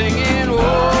grow. Singing, oh,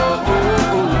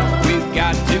 oh, oh, we've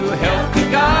got to help the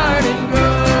garden grow.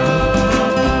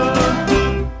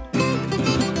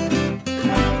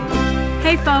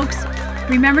 Hey folks,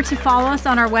 remember to follow us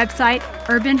on our website,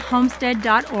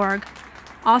 urbanhomestead.org.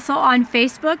 Also on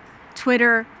Facebook,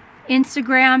 Twitter,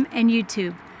 Instagram, and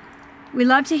YouTube. We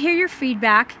love to hear your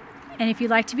feedback, and if you'd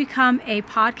like to become a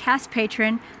podcast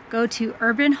patron, go to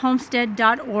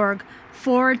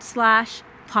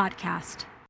urbanhomestead.org/podcast.